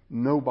Jesus.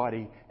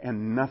 Nobody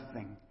and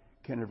nothing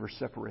can ever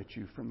separate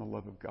you from the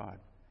love of God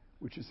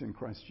which is in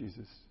Christ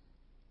Jesus.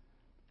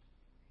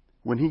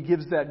 When He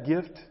gives that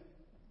gift,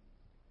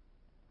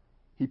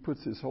 He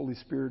puts His Holy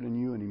Spirit in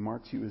you and He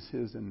marks you as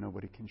His, and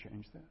nobody can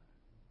change that.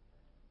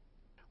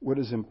 What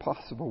is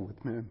impossible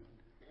with men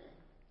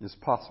is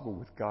possible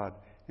with God,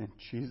 and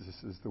Jesus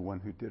is the one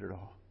who did it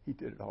all. He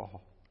did it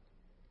all.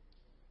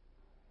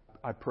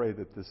 I pray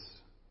that this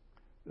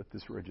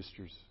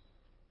registers.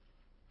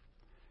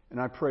 And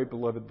I pray,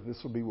 beloved, that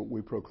this will be what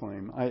we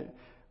proclaim.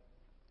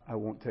 I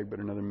won't take but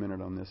another minute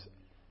on this.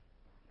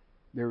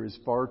 There is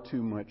far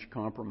too much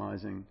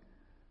compromising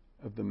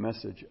of the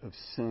message of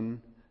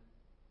sin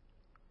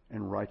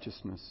and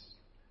righteousness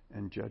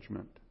and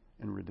judgment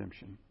and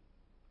redemption.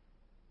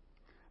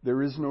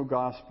 There is no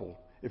gospel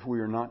if we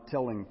are not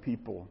telling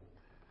people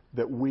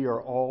that we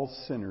are all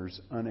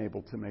sinners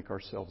unable to make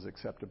ourselves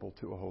acceptable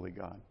to a holy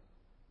God.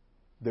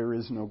 There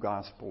is no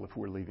gospel if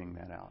we're leaving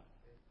that out.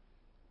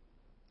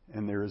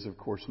 And there is, of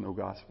course, no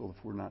gospel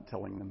if we're not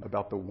telling them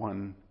about the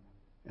one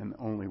and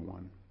only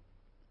one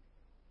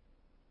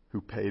who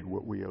paid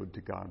what we owed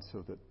to God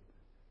so that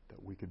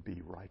we could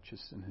be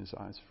righteous in His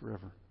eyes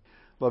forever.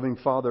 Loving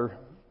Father,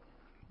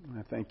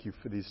 I thank You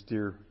for these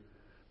dear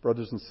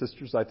brothers and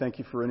sisters. I thank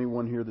You for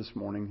anyone here this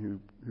morning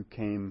who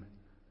came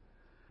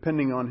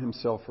depending on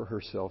himself or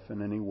herself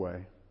in any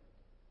way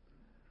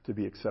to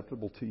be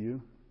acceptable to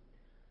You.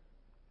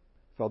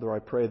 Father, I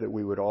pray that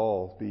we would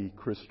all be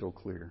crystal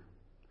clear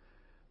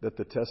that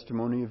the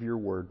testimony of Your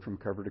Word from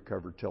cover to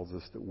cover tells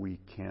us that we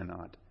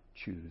cannot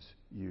choose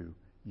You.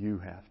 You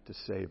have to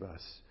save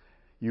us.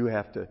 You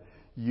have to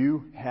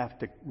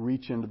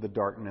reach into the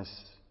darkness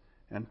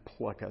and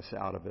pluck us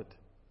out of it.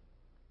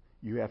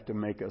 You have to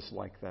make us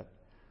like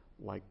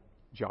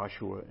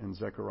Joshua in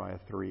Zechariah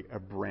 3, a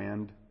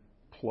brand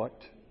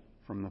plucked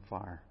from the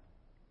fire.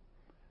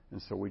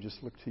 And so we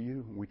just look to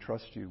You. We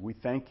trust You. We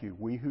thank You.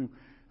 We who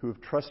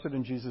have trusted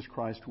in Jesus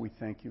Christ, we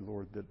thank You,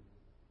 Lord,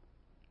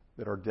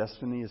 that our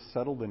destiny is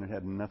settled and it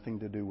had nothing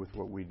to do with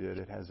what we did.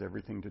 It has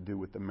everything to do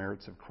with the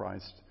merits of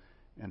Christ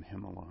and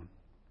Him alone.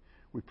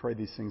 We pray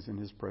these things in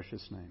His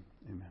precious name.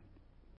 Amen.